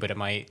to you, but you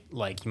might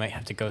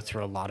have to go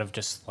through a lot of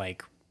just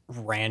like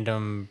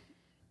random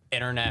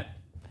internet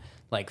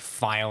like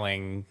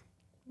filing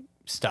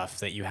stuff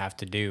that you have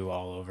to do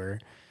all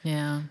over.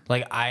 Yeah.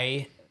 Like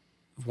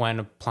when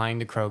applying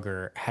to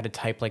Kroger, had to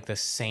type like the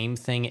same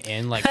thing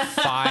in like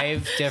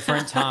 5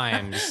 different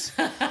times.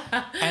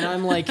 And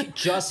I'm like,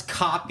 just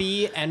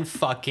copy and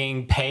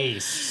fucking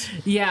paste.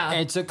 Yeah.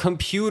 It's a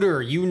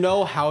computer. You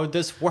know how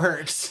this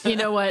works. You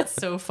know what's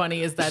so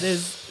funny is that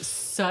is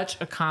such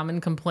a common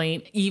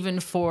complaint, even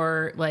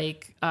for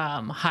like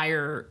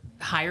higher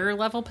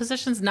level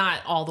positions,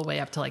 not all the way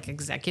up to like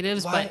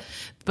executives,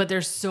 but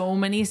there's so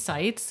many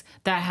sites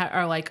that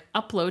are like,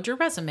 upload your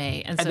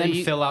resume, and so then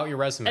you fill out your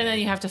resume, and then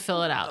you have to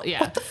fill it out.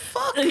 Yeah. What the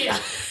fuck? Yeah.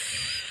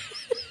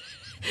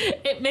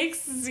 It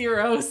makes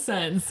zero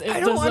sense. It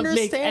I don't doesn't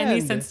make any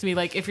understand. sense to me.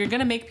 Like, if you're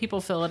going to make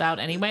people fill it out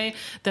anyway,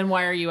 then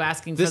why are you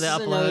asking for This the is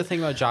upload? another thing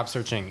about job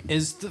searching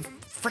is the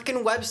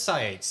freaking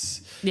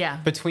websites. Yeah.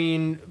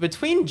 Between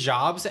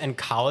jobs and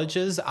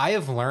colleges, I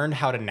have learned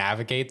how to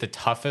navigate the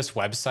toughest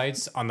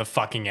websites on the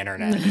fucking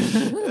internet.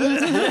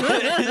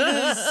 It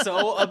is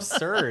so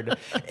absurd.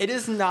 It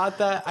is not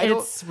that.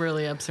 It's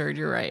really absurd.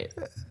 You're right.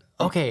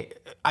 Okay,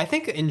 I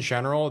think in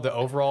general, the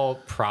overall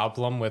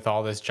problem with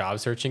all this job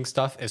searching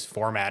stuff is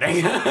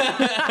formatting.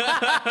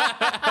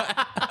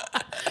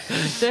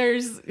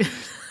 There's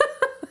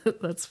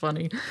that's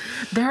funny.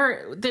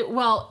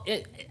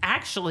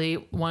 Actually,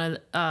 one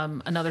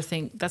of another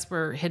thing, that's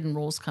where hidden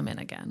rules come in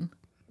again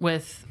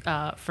with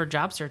for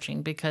job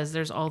searching, because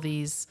there's all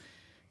these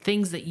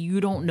things that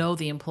you don't know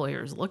the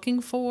employer is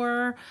looking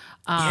for.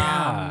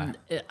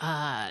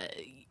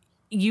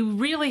 You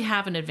really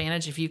have an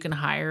advantage if you can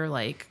hire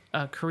like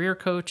a career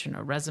coach and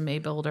a resume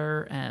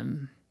builder,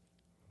 and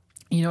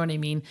you know what I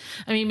mean?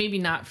 I mean, maybe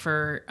not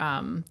for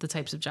the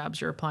types of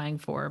jobs you're applying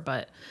for,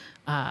 but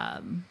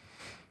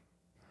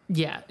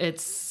yeah,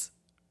 it's.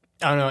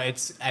 I don't know.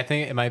 I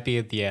think it might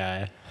be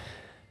the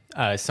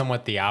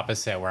somewhat the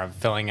opposite, where I'm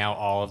filling out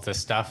all of the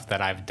stuff that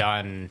I've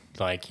done,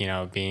 like,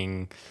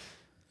 being,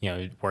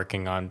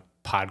 working on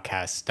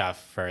podcast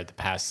stuff for the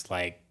past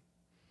like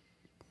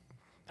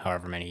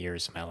however many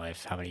years of my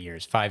life,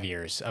 5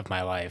 years of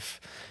my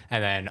life.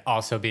 And then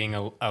also being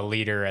a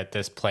leader at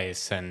this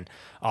place and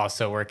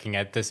also working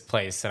at this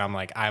place. And I'm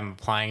like, I'm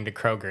applying to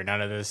Kroger. None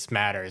of this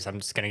matters. I'm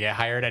just going to get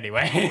hired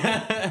anyway.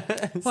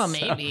 Well,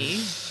 maybe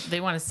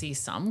they want to see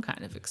some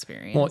kind of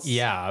experience. Well,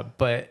 yeah,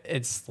 but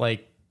it's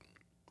like,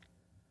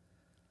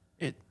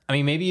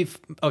 maybe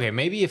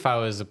if I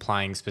was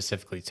applying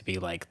specifically to be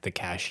like the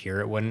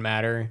cashier, it wouldn't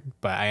matter.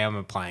 But I am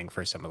applying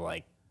for some of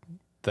like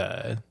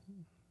the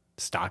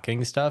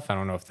stocking stuff. I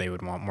don't know if they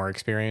would want more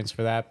experience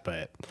for that,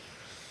 but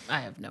I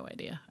have no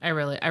idea. I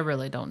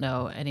really don't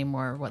know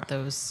anymore what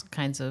those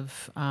kinds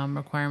of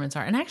requirements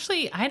are. And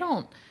actually, I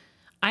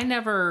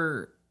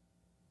never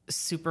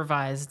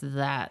supervised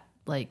that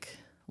like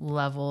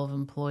level of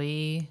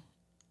employee.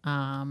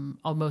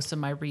 Most of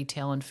my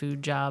retail and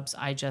food jobs,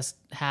 I just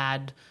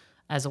had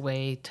as a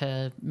way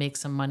to make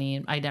some money.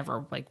 And I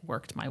never like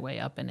worked my way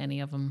up in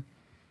any of them.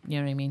 You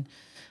know what I mean?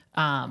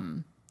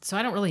 So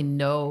I don't really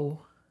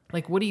know.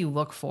 Like, what do you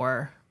look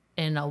for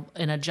in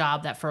a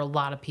job that for a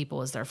lot of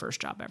people is their first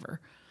job ever?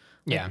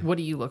 Like, yeah. What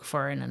do you look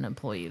for in an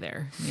employee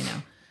there?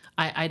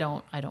 I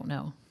don't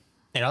know.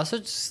 It also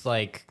just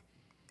like,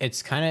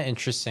 it's kind of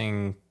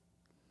interesting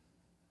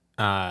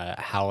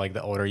how like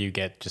the older you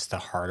get, just the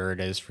harder it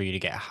is for you to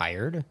get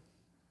hired.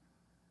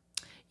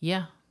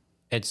 Yeah.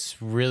 That's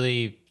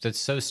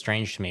so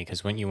strange to me,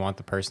 because when you want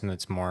the person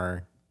that's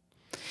more,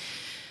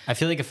 I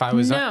feel like if I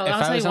was on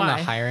the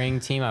hiring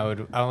team, I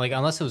would like,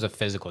 unless it was a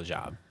physical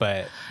job.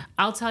 But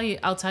I'll tell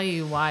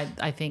you why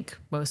I think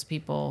most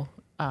people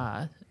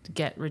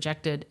get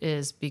rejected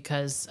is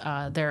because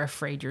they're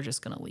afraid you're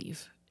just going to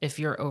leave if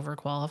you're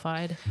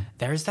overqualified.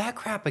 There's that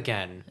crap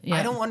again. Yeah.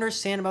 I don't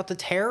understand about the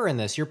terror in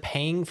this. You're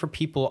paying for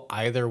people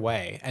either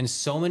way, and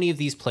so many of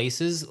these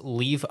places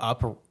leave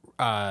up.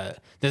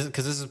 This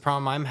is a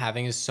problem I'm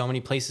having, is so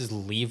many places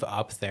leave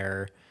up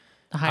their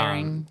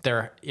hiring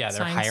their signs.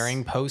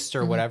 hiring post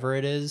or whatever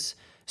it is,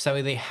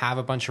 so they have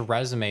a bunch of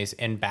resumes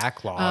in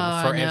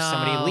backlog for if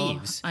somebody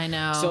leaves. I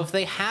know. So if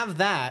they have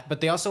that,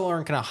 but they also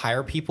aren't going to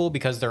hire people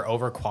because they're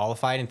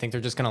overqualified and think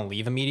they're just going to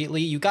leave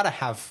immediately, you got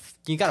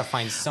to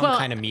find some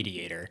kind of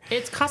mediator.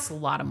 It costs a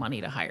lot of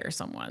money to hire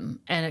someone,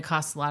 and it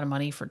costs a lot of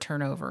money for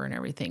turnover and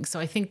everything. So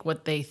I think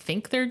what they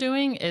think they're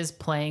doing is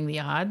playing the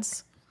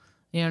odds.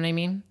 You know what I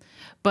mean?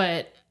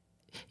 But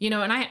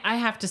and I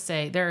have to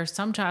say, there are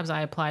some jobs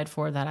I applied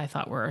for that I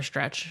thought were a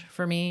stretch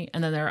for me.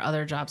 And then there are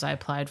other jobs I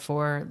applied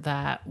for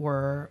that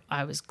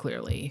I was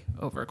clearly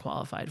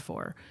overqualified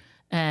for.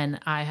 And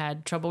I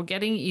had trouble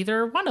getting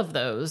either one of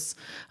those,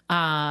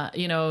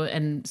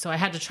 and so I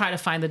had to try to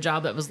find the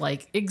job that was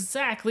like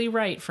exactly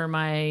right for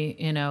my,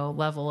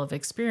 level of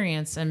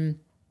experience. And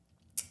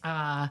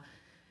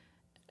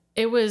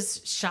it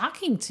was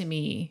shocking to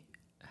me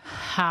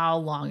how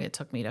long it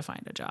took me to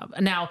find a job.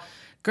 Now,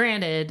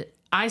 granted,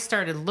 I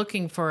started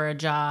looking for a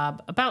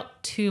job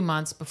about 2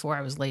 months before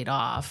I was laid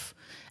off.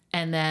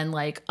 And then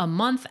like a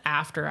month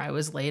after I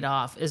was laid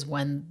off is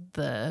when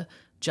the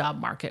job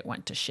market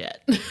went to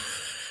shit.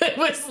 It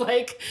was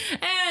like,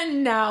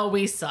 and now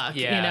we suck,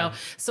 you know?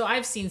 So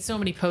I've seen so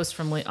many posts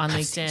on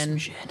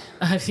LinkedIn.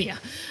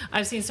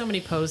 I've seen so many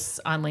posts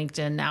on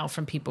LinkedIn now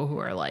from people who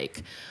are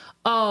like,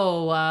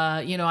 oh,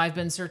 you know, I've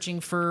been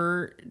searching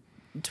for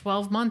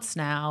 12 months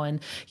now.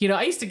 And, you know,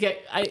 I used to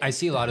get... I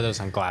see a lot of those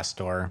on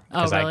Glassdoor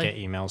because I get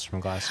emails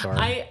from Glassdoor.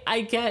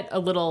 I get a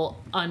little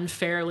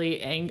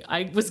unfairly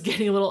I was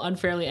getting a little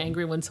unfairly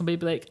angry when somebody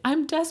be like,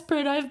 I'm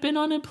desperate. I've been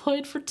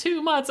unemployed for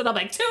 2 months. And I'm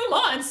like, 2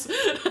 months?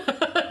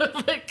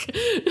 Like,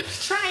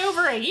 try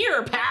over a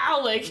year,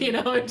 pal. Like, you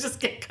know, I just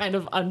get kind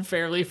of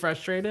unfairly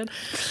frustrated.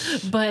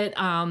 But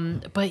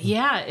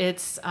yeah,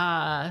 it's...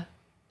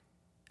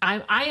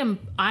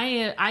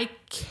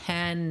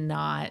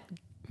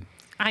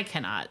 I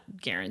cannot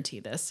guarantee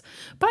this,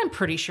 but I'm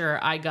pretty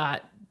sure I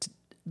got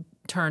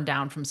turned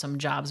down from some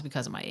jobs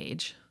because of my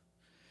age.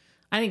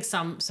 I think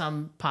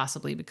some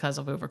possibly because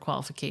of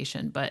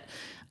overqualification, but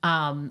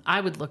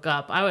I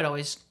would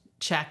always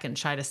check and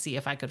try to see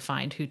if I could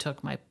find who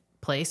took my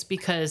place,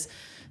 because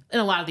in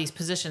a lot of these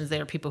positions,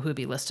 they are people who'd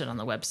be listed on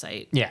the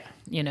website. Yeah.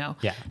 You know?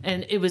 Yeah.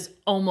 And it was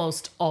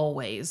almost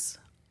always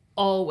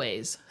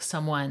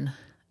someone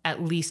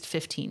at least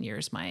 15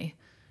 years my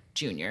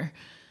junior,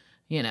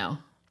 you know?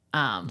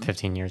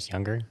 15 years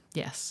younger?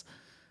 Yes.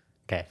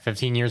 Okay.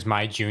 15 years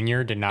my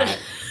junior did not.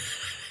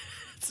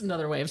 It's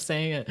another way of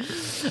saying it.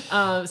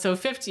 So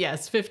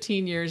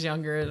 15 years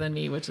younger than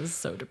me, which is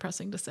so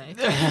depressing to say.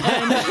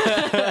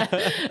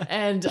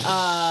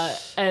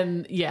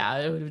 And yeah,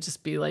 it would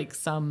just be like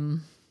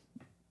some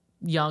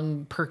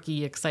young,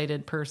 perky,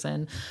 excited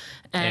person.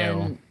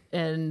 And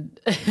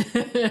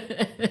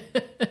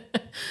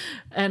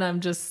and I'm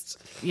just,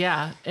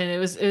 yeah. And it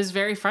was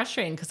very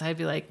frustrating because I'd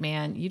be like,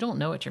 man, you don't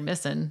know what you're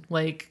missing.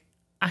 Like,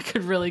 I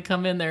could really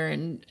come in there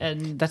and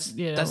that's,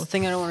 you know. That's the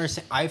thing I don't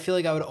understand. I feel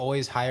like I would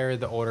always hire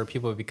the older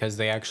people because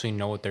they actually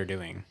know what they're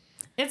doing.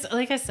 It's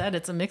like I said,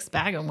 it's a mixed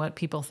bag on what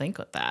people think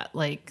with that.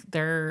 Like,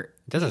 it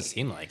doesn't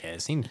seem like it.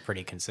 It seems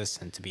pretty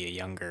consistent to be a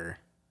younger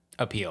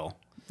appeal.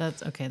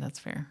 That's okay. That's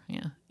fair.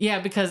 Yeah. Yeah.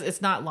 Because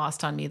it's not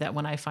lost on me that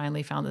when I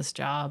finally found this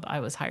job, I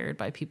was hired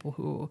by people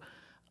who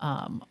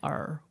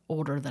are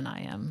older than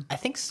I am. I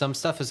think some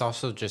stuff is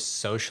also just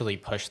socially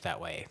pushed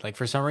that way. Like,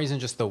 for some reason,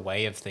 just the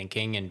way of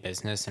thinking in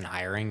business and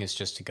hiring is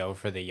just to go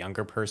for the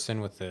younger person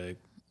with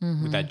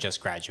that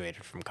just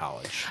graduated from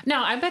college.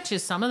 No, I bet you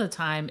some of the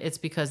time it's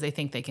because they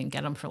think they can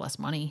get them for less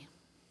money.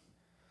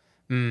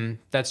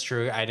 That's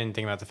true. I didn't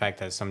think about the fact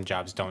that some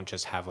jobs don't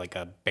just have like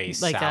a base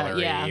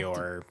salary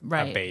or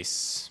a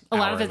base hourly.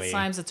 A lot of the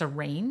times it's a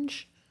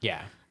range.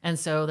 Yeah. And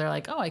so they're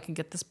like, oh, I can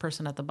get this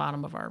person at the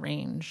bottom of our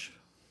range.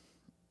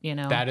 You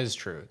know? That is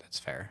true. That's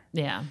fair.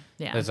 Yeah.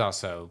 Yeah. It's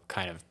also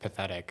kind of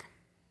pathetic.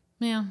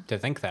 Yeah. To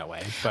think that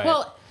way. But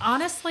well,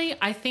 honestly,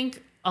 I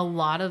think a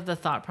lot of the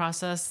thought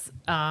process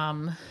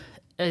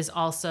is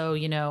also,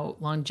 you know,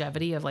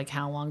 longevity of like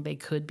how long they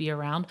could be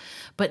around.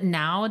 But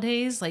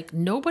nowadays, like,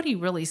 nobody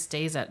really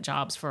stays at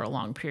jobs for a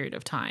long period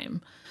of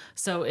time.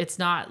 So it's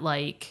not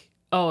like,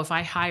 oh, if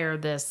I hire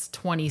this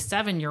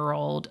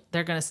 27-year-old,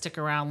 they're going to stick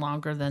around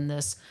longer than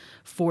this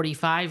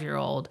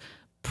 45-year-old.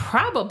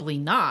 Probably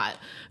not.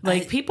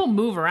 Like, people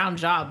move around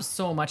jobs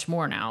so much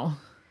more now.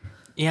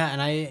 Yeah,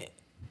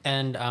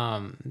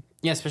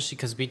 especially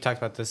because we talked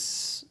about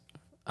this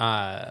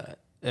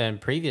in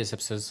previous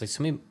episodes. Like,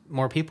 so many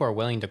more people are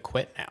willing to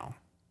quit now.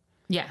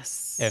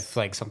 Yes. If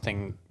like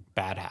something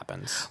bad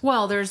happens.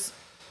 Well, there's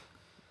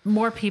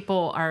more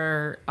people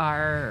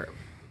are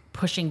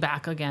pushing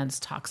back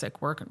against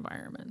toxic work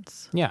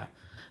environments. Yeah.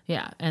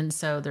 Yeah, and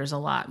so there's a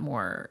lot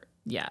more.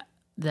 Yeah.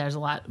 There's a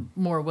lot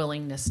more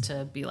willingness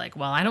to be like,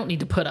 well, I don't need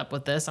to put up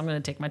with this. I'm going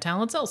to take my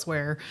talents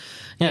elsewhere.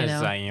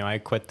 Yeah, I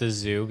quit the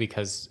zoo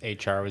because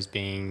HR was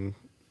being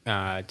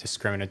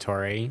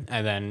discriminatory.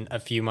 And then a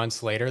few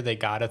months later, they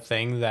got a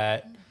thing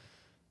that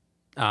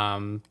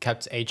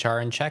kept HR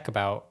in check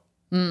about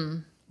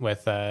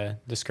with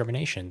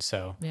discrimination.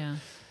 So yeah.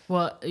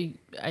 Well,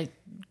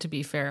 to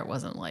be fair, it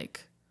wasn't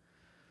like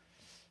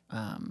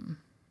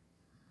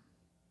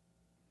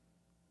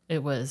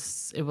it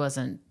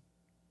wasn't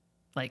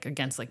like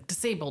against like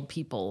disabled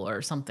people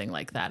or something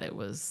like that. It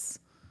was,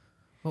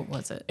 what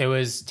was it? It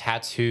was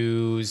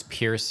tattoos,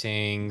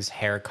 piercings,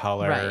 hair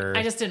color. Right.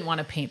 I just didn't want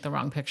to paint the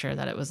wrong picture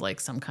that it was like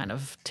some kind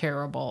of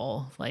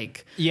terrible,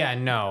 like, yeah,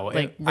 no,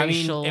 like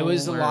racial. It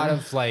was a lot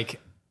of like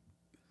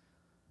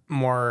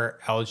more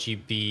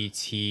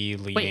LGBT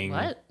leading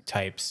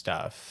type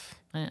stuff.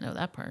 I didn't know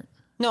that part.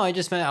 No, I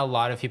just meant a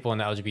lot of people in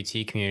the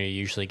LGBT community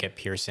usually get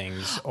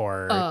piercings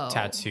or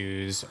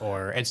tattoos,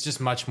 or it's just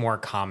much more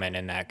common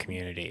in that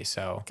community.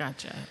 So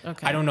gotcha.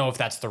 Okay. I don't know if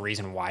that's the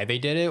reason why they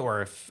did it,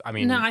 or if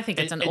no, I think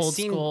it's an old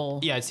school.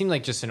 Yeah, it seemed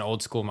like just an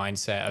old school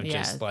mindset of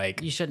just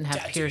like you shouldn't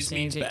have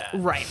piercings.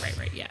 Right.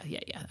 Yeah.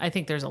 I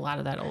think there's a lot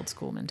of that old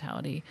school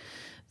mentality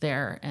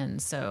there,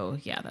 and so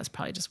yeah, that's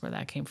probably just where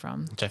that came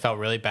from. Which I felt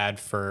really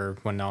bad for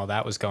when all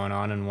that was going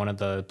on, and one of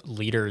the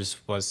leaders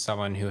was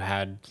someone who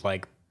had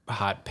like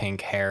hot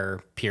pink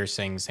hair,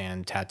 piercings,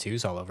 and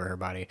tattoos all over her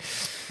body.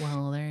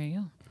 Well, there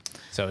you go.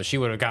 So she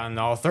would have gotten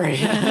all 3.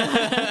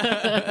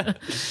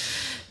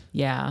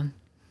 Yeah.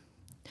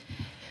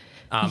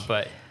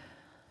 But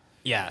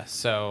yeah,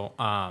 so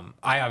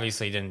I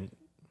obviously didn't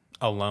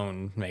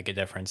alone make a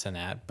difference in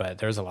that, but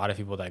there's a lot of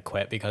people that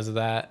quit because of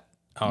that,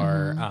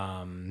 or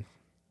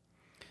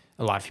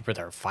a lot of people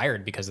that are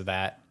fired because of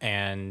that,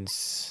 and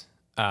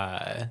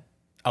a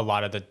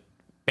lot of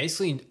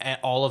basically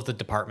all of the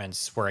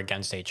departments were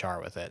against HR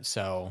with it.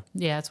 So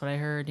yeah, that's what I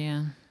heard.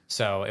 Yeah.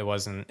 So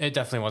it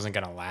definitely wasn't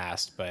going to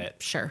last, but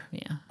sure.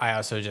 Yeah.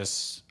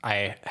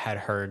 I had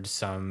heard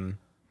some.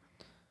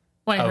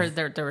 Well, I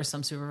heard there was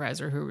some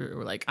supervisor who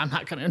were like, I'm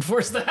not going to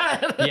enforce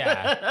that.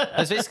 Yeah.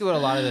 That's basically what a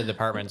lot of the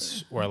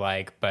departments were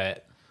like.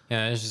 But,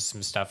 there's just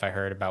some stuff I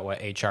heard about what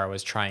HR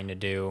was trying to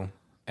do.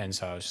 And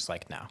so I was just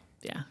like, no.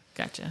 Yeah.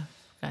 Gotcha.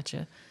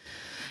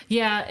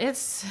 Yeah.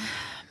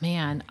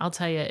 Man, I'll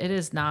tell you,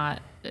 it's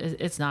not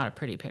a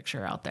pretty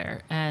picture out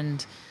there.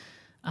 And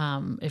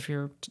if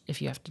you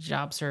have to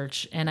job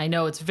search, and I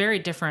know it's very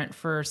different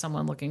for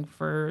someone looking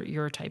for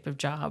your type of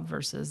job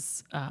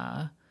versus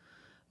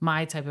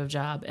my type of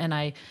job, and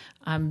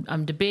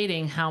I'm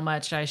debating how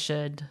much I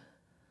should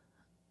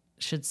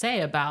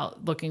say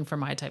about looking for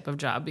my type of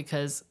job,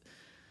 because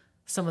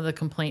some of the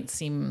complaints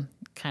seem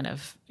kind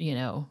of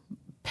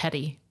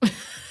petty.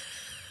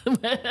 But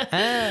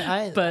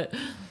I don't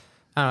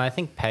know, I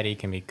think petty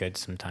can be good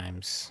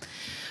sometimes.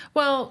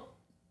 Well,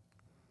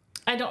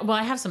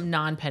 I have some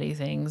non-petty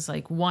things.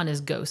 Like, one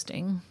is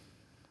ghosting.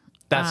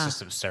 That's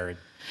just absurd.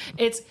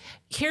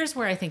 Here's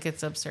where I think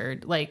it's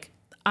absurd. Like,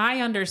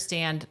 I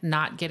understand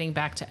not getting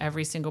back to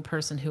every single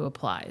person who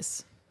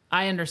applies.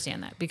 I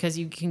understand that, because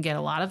you can get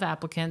a lot of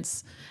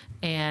applicants,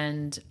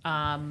 and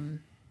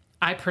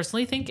I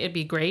personally think it'd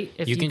be great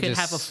if you could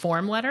have a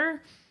form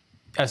letter.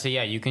 So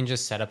yeah, you can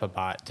just set up a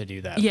bot to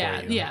do that. Yeah,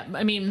 for you. yeah.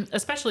 I mean,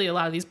 especially a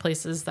lot of these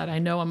places that I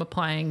know I'm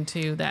applying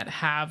to that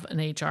have an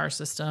HR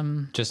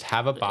system. Just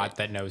have a bot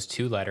that knows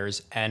 2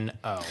 letters,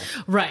 N-O.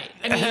 Right.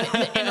 I mean,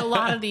 in a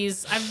lot of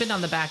these, I've been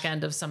on the back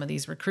end of some of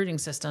these recruiting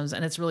systems,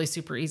 and it's really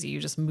super easy. You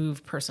just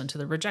move person to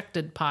the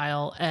rejected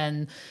pile,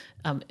 and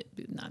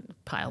not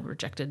pile,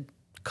 rejected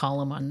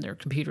column on their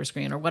computer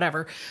screen or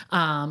whatever.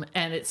 And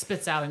it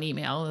spits out an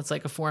email. It's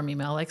like a form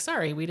email, like,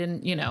 sorry, we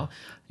didn't,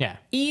 Yeah.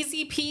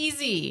 Easy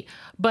peasy.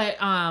 But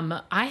I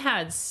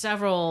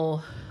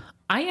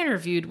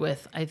interviewed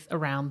with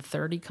around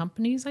 30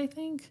 companies, I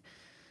think.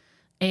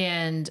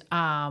 And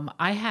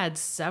I had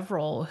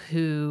several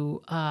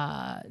who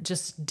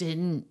just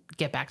didn't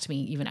get back to me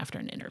even after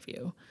an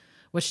interview,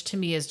 which to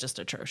me is just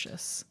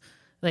atrocious.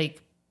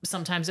 Like,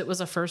 sometimes it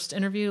was a first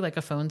interview, like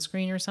a phone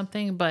screen or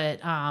something, but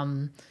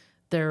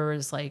there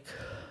was like,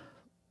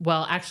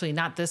 well, actually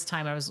not this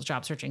time I was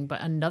job searching,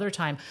 but another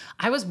time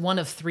I was one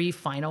of 3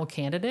 final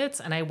candidates,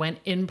 and I went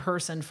in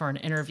person for an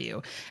interview,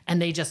 and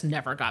they just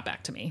never got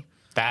back to me.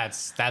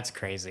 That's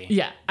crazy.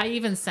 Yeah. I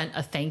even sent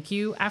a thank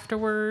you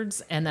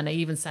afterwards, and then I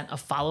even sent a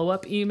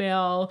follow-up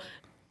email.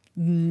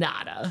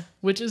 Nada,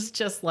 which is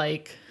just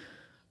like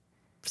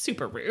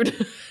super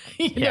rude.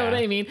 You know what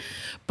I mean?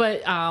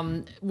 But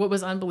what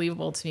was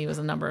unbelievable to me was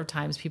a number of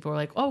times people were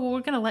like, oh, well,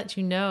 we're going to let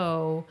you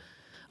know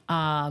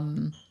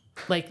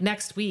like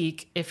next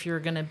week if you're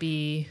going to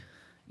be,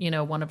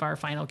 one of our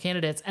final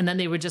candidates. And then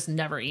they would just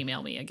never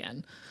email me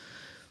again,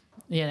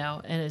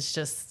 and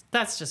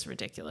that's just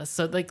ridiculous.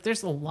 So like,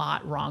 there's a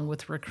lot wrong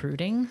with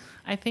recruiting.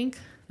 I think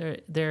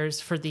there's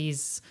for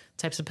these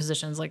types of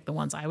positions, like the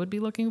ones I would be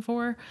looking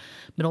for,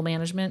 middle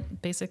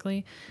management,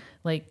 basically,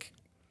 like,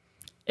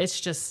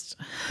 it's just,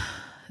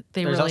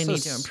 they really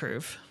need to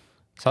improve.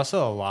 It's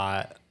also a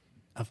lot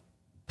of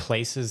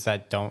places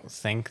that don't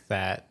think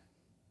that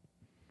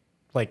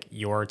like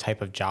your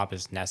type of job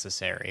is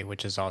necessary,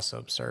 which is also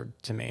absurd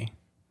to me.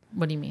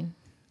 What do you mean?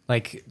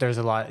 Like,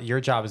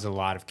 your job is a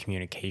lot of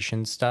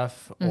communication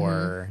stuff,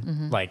 or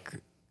like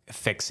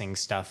fixing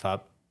stuff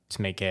up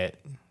to make it.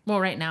 Well,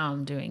 right now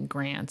I'm doing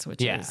grants,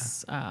 which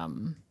is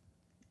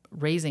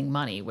raising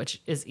money, which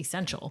is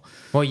essential.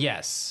 Well,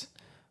 yes.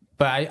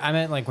 But I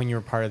meant like when you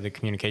were part of the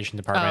communication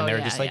department, they were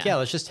just like,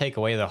 let's just take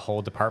away the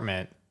whole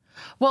department.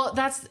 Well,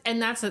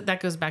 that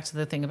goes back to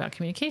the thing about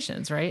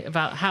communications, right?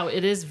 About how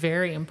it is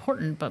very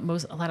important, but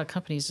a lot of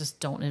companies just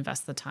don't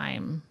invest the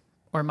time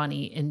or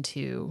money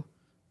into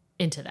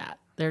that.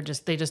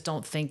 They just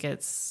don't think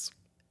it's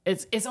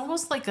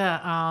almost like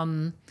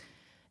a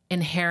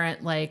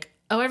inherent, like,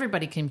 oh,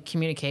 everybody can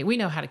communicate. We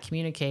know how to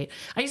communicate.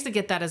 I used to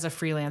get that as a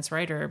freelance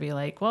writer, be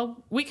like,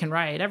 well, we can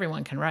write,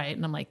 everyone can write.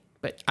 And I'm like,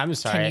 but I'm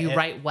sorry, can you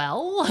write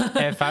well?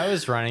 If I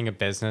was running a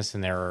business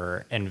and there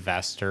were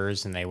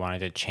investors and they wanted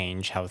to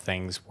change how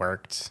things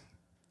worked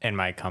in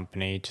my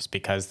company just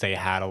because they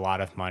had a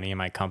lot of money in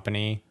my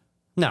company,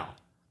 no.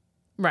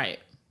 Right.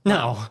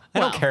 No, I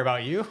don't care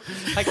about you.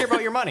 I care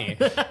about your money.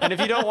 And if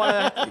you don't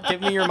want to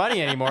give me your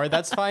money anymore,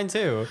 that's fine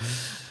too.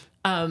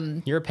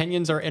 Your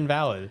opinions are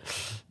invalid.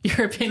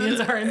 Your opinions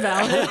are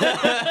invalid.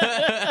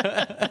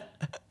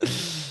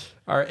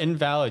 Are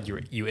invalid,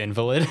 you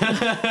invalid.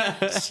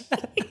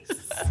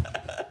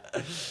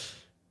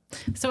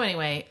 So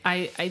anyway,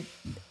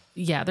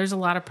 there's a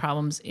lot of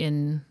problems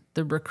in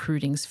the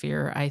recruiting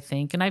sphere, I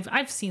think. And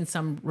I've seen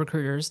some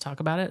recruiters talk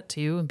about it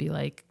too and be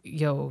like,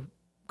 yo,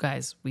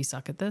 guys, we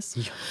suck at this.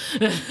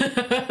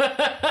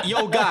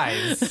 Yo,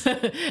 guys.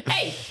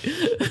 Hey,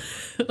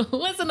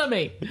 listen to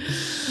me.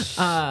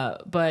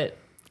 But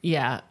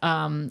yeah.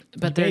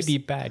 But you may be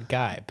bad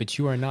guy, but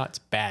you are not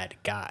bad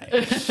guy.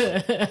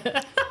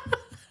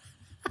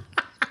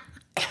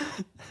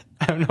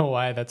 I don't know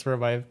why. That's where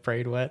my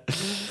brain went.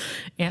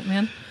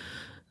 Ant-Man?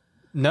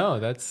 No,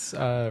 that's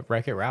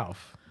Wreck-It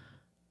Ralph.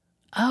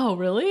 Oh,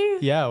 really?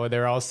 Yeah, when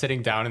they're all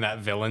sitting down in that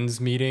villains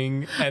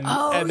meeting, and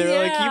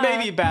they're like, "You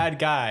may be bad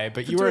guy,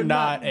 but you are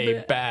not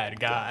a bad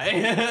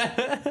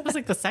guy." It was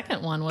like the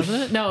second one,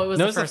 wasn't it? No, it was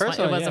the first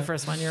one. It was the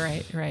first one. You're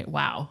right. You're right.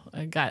 Wow,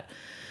 I got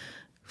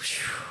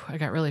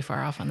really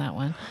far off on that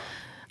one.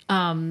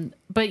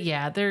 But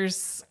yeah,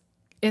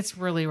 it's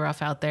really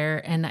rough out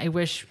there, and I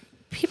wish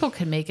people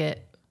could make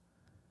it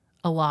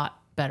a lot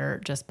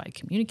better just by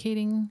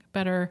communicating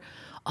better.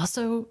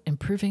 Also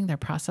improving their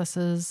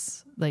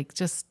processes, like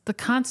just the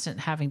constant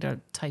having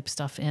to type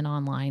stuff in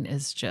online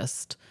is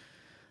just,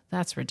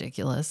 that's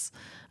ridiculous.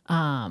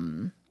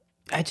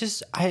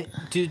 Does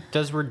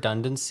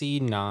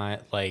redundancy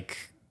not like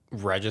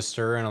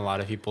register in a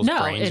lot of people's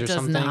brains or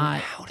something?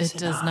 How does it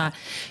does not.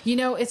 You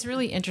know, it's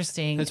really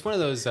interesting. It's one of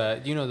those,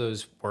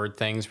 those word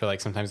things where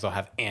like sometimes they'll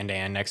have and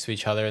next to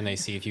each other and they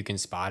see if you can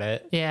spot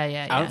it.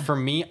 Yeah. For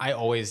me, I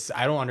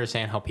don't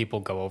understand how people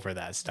go over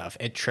that stuff.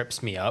 It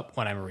trips me up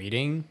when I'm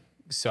reading.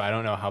 So I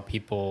don't know how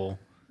people,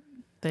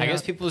 I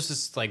guess people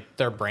just like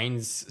their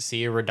brains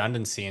see a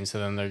redundancy. And so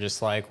then they're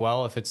just like,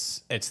 well, if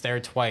it's there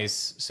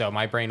twice, so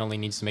my brain only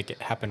needs to make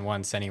it happen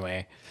once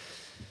anyway.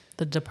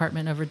 The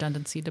Department of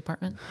Redundancy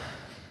Department.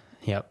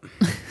 Yep.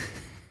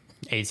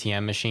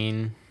 ATM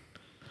machine.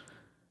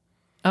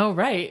 Oh,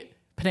 right.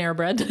 Panera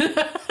Bread.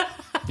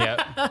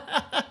 Yep.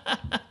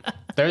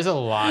 There's a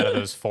lot of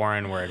those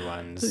foreign word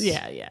ones.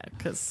 Yeah,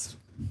 because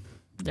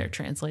they're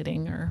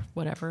translating or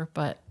whatever.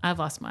 But I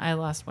lost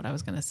what I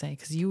was going to say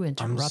because you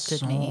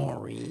interrupted me.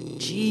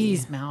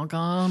 Jeez,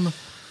 Malcolm.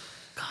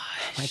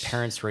 Gosh. My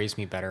parents raised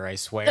me better, I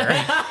swear.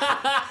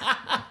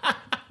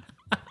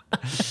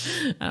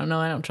 I don't know.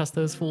 I don't trust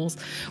those fools.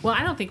 Well,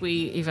 I don't think we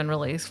even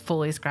really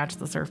fully scratched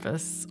the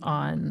surface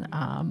on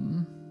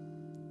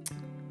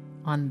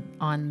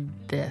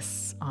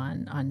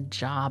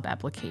job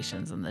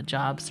applications and the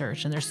job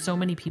search. And there's so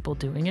many people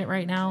doing it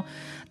right now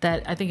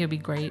that I think it'd be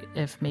great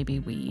if maybe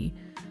we,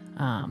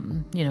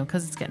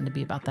 because it's getting to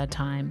be about that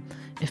time,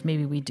 if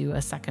maybe we do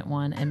a second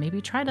one and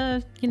maybe try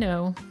to,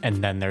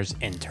 And then there's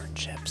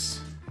internships.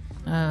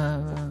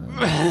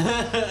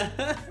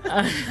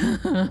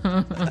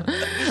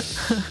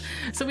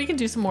 So we can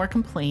do some more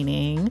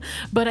complaining,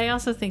 but I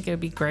also think it would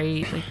be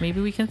great, like maybe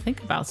we can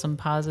think about some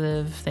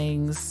positive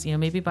things,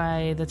 maybe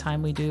by the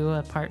time we do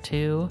a part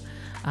 2,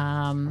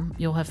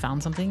 you'll have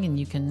found something and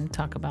you can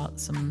talk about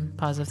some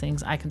positive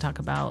things. I can talk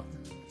about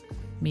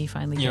me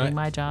finally getting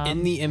my job.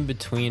 In the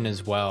in-between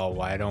as well,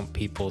 why don't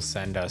people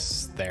send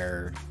us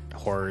their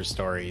horror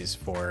stories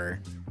for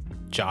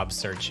job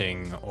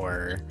searching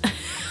or...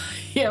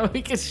 Yeah,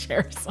 we could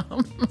share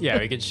some. Yeah,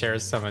 we could share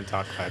some and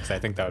talk about it because I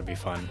think that would be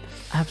fun.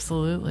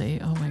 Absolutely.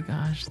 Oh my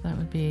gosh, that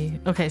would be...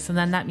 Okay, so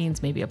then that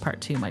means maybe a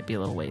part 2 might be a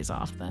little ways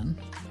off then.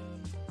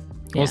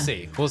 Yeah.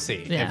 We'll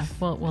see. Yeah,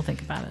 we'll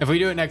think about it. If we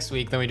do it next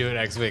week, then we do it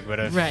next week. But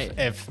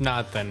if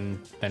not, then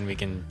we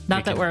can...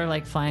 We're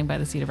like flying by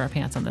the seat of our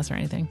pants on this or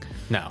anything.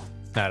 No,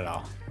 not at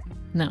all.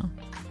 No,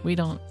 we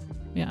don't.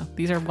 Yeah,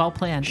 these are well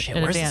planned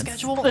in where's advance. the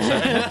schedule?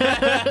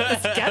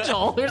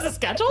 Schedule? There's a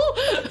schedule?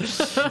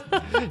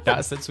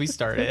 Not since we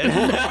started.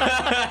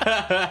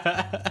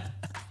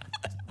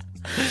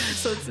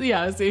 So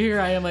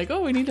here I am like,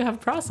 oh, we need to have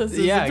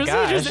processes and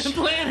procedures and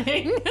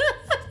planning.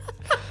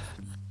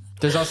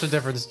 There's also a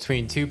difference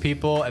between 2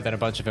 people and then a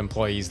bunch of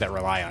employees that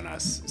rely on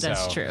us.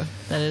 That's true.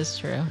 That is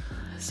true.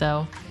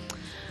 So,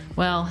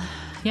 well,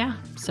 yeah.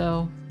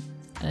 So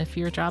if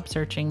you're job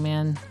searching,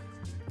 man,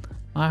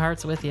 my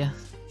heart's with you.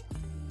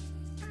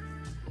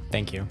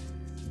 Thank you.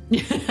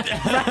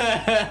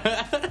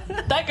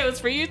 That goes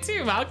for you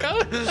too, Malcolm.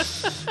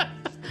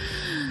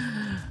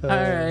 All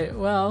right.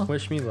 Well,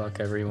 wish me luck,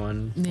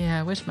 everyone.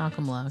 Yeah, wish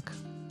Malcolm luck.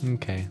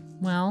 Okay.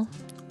 Well,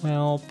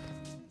 that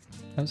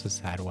was a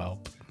sad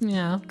whelp.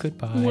 Yeah.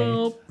 Goodbye.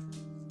 Well,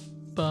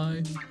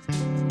 bye.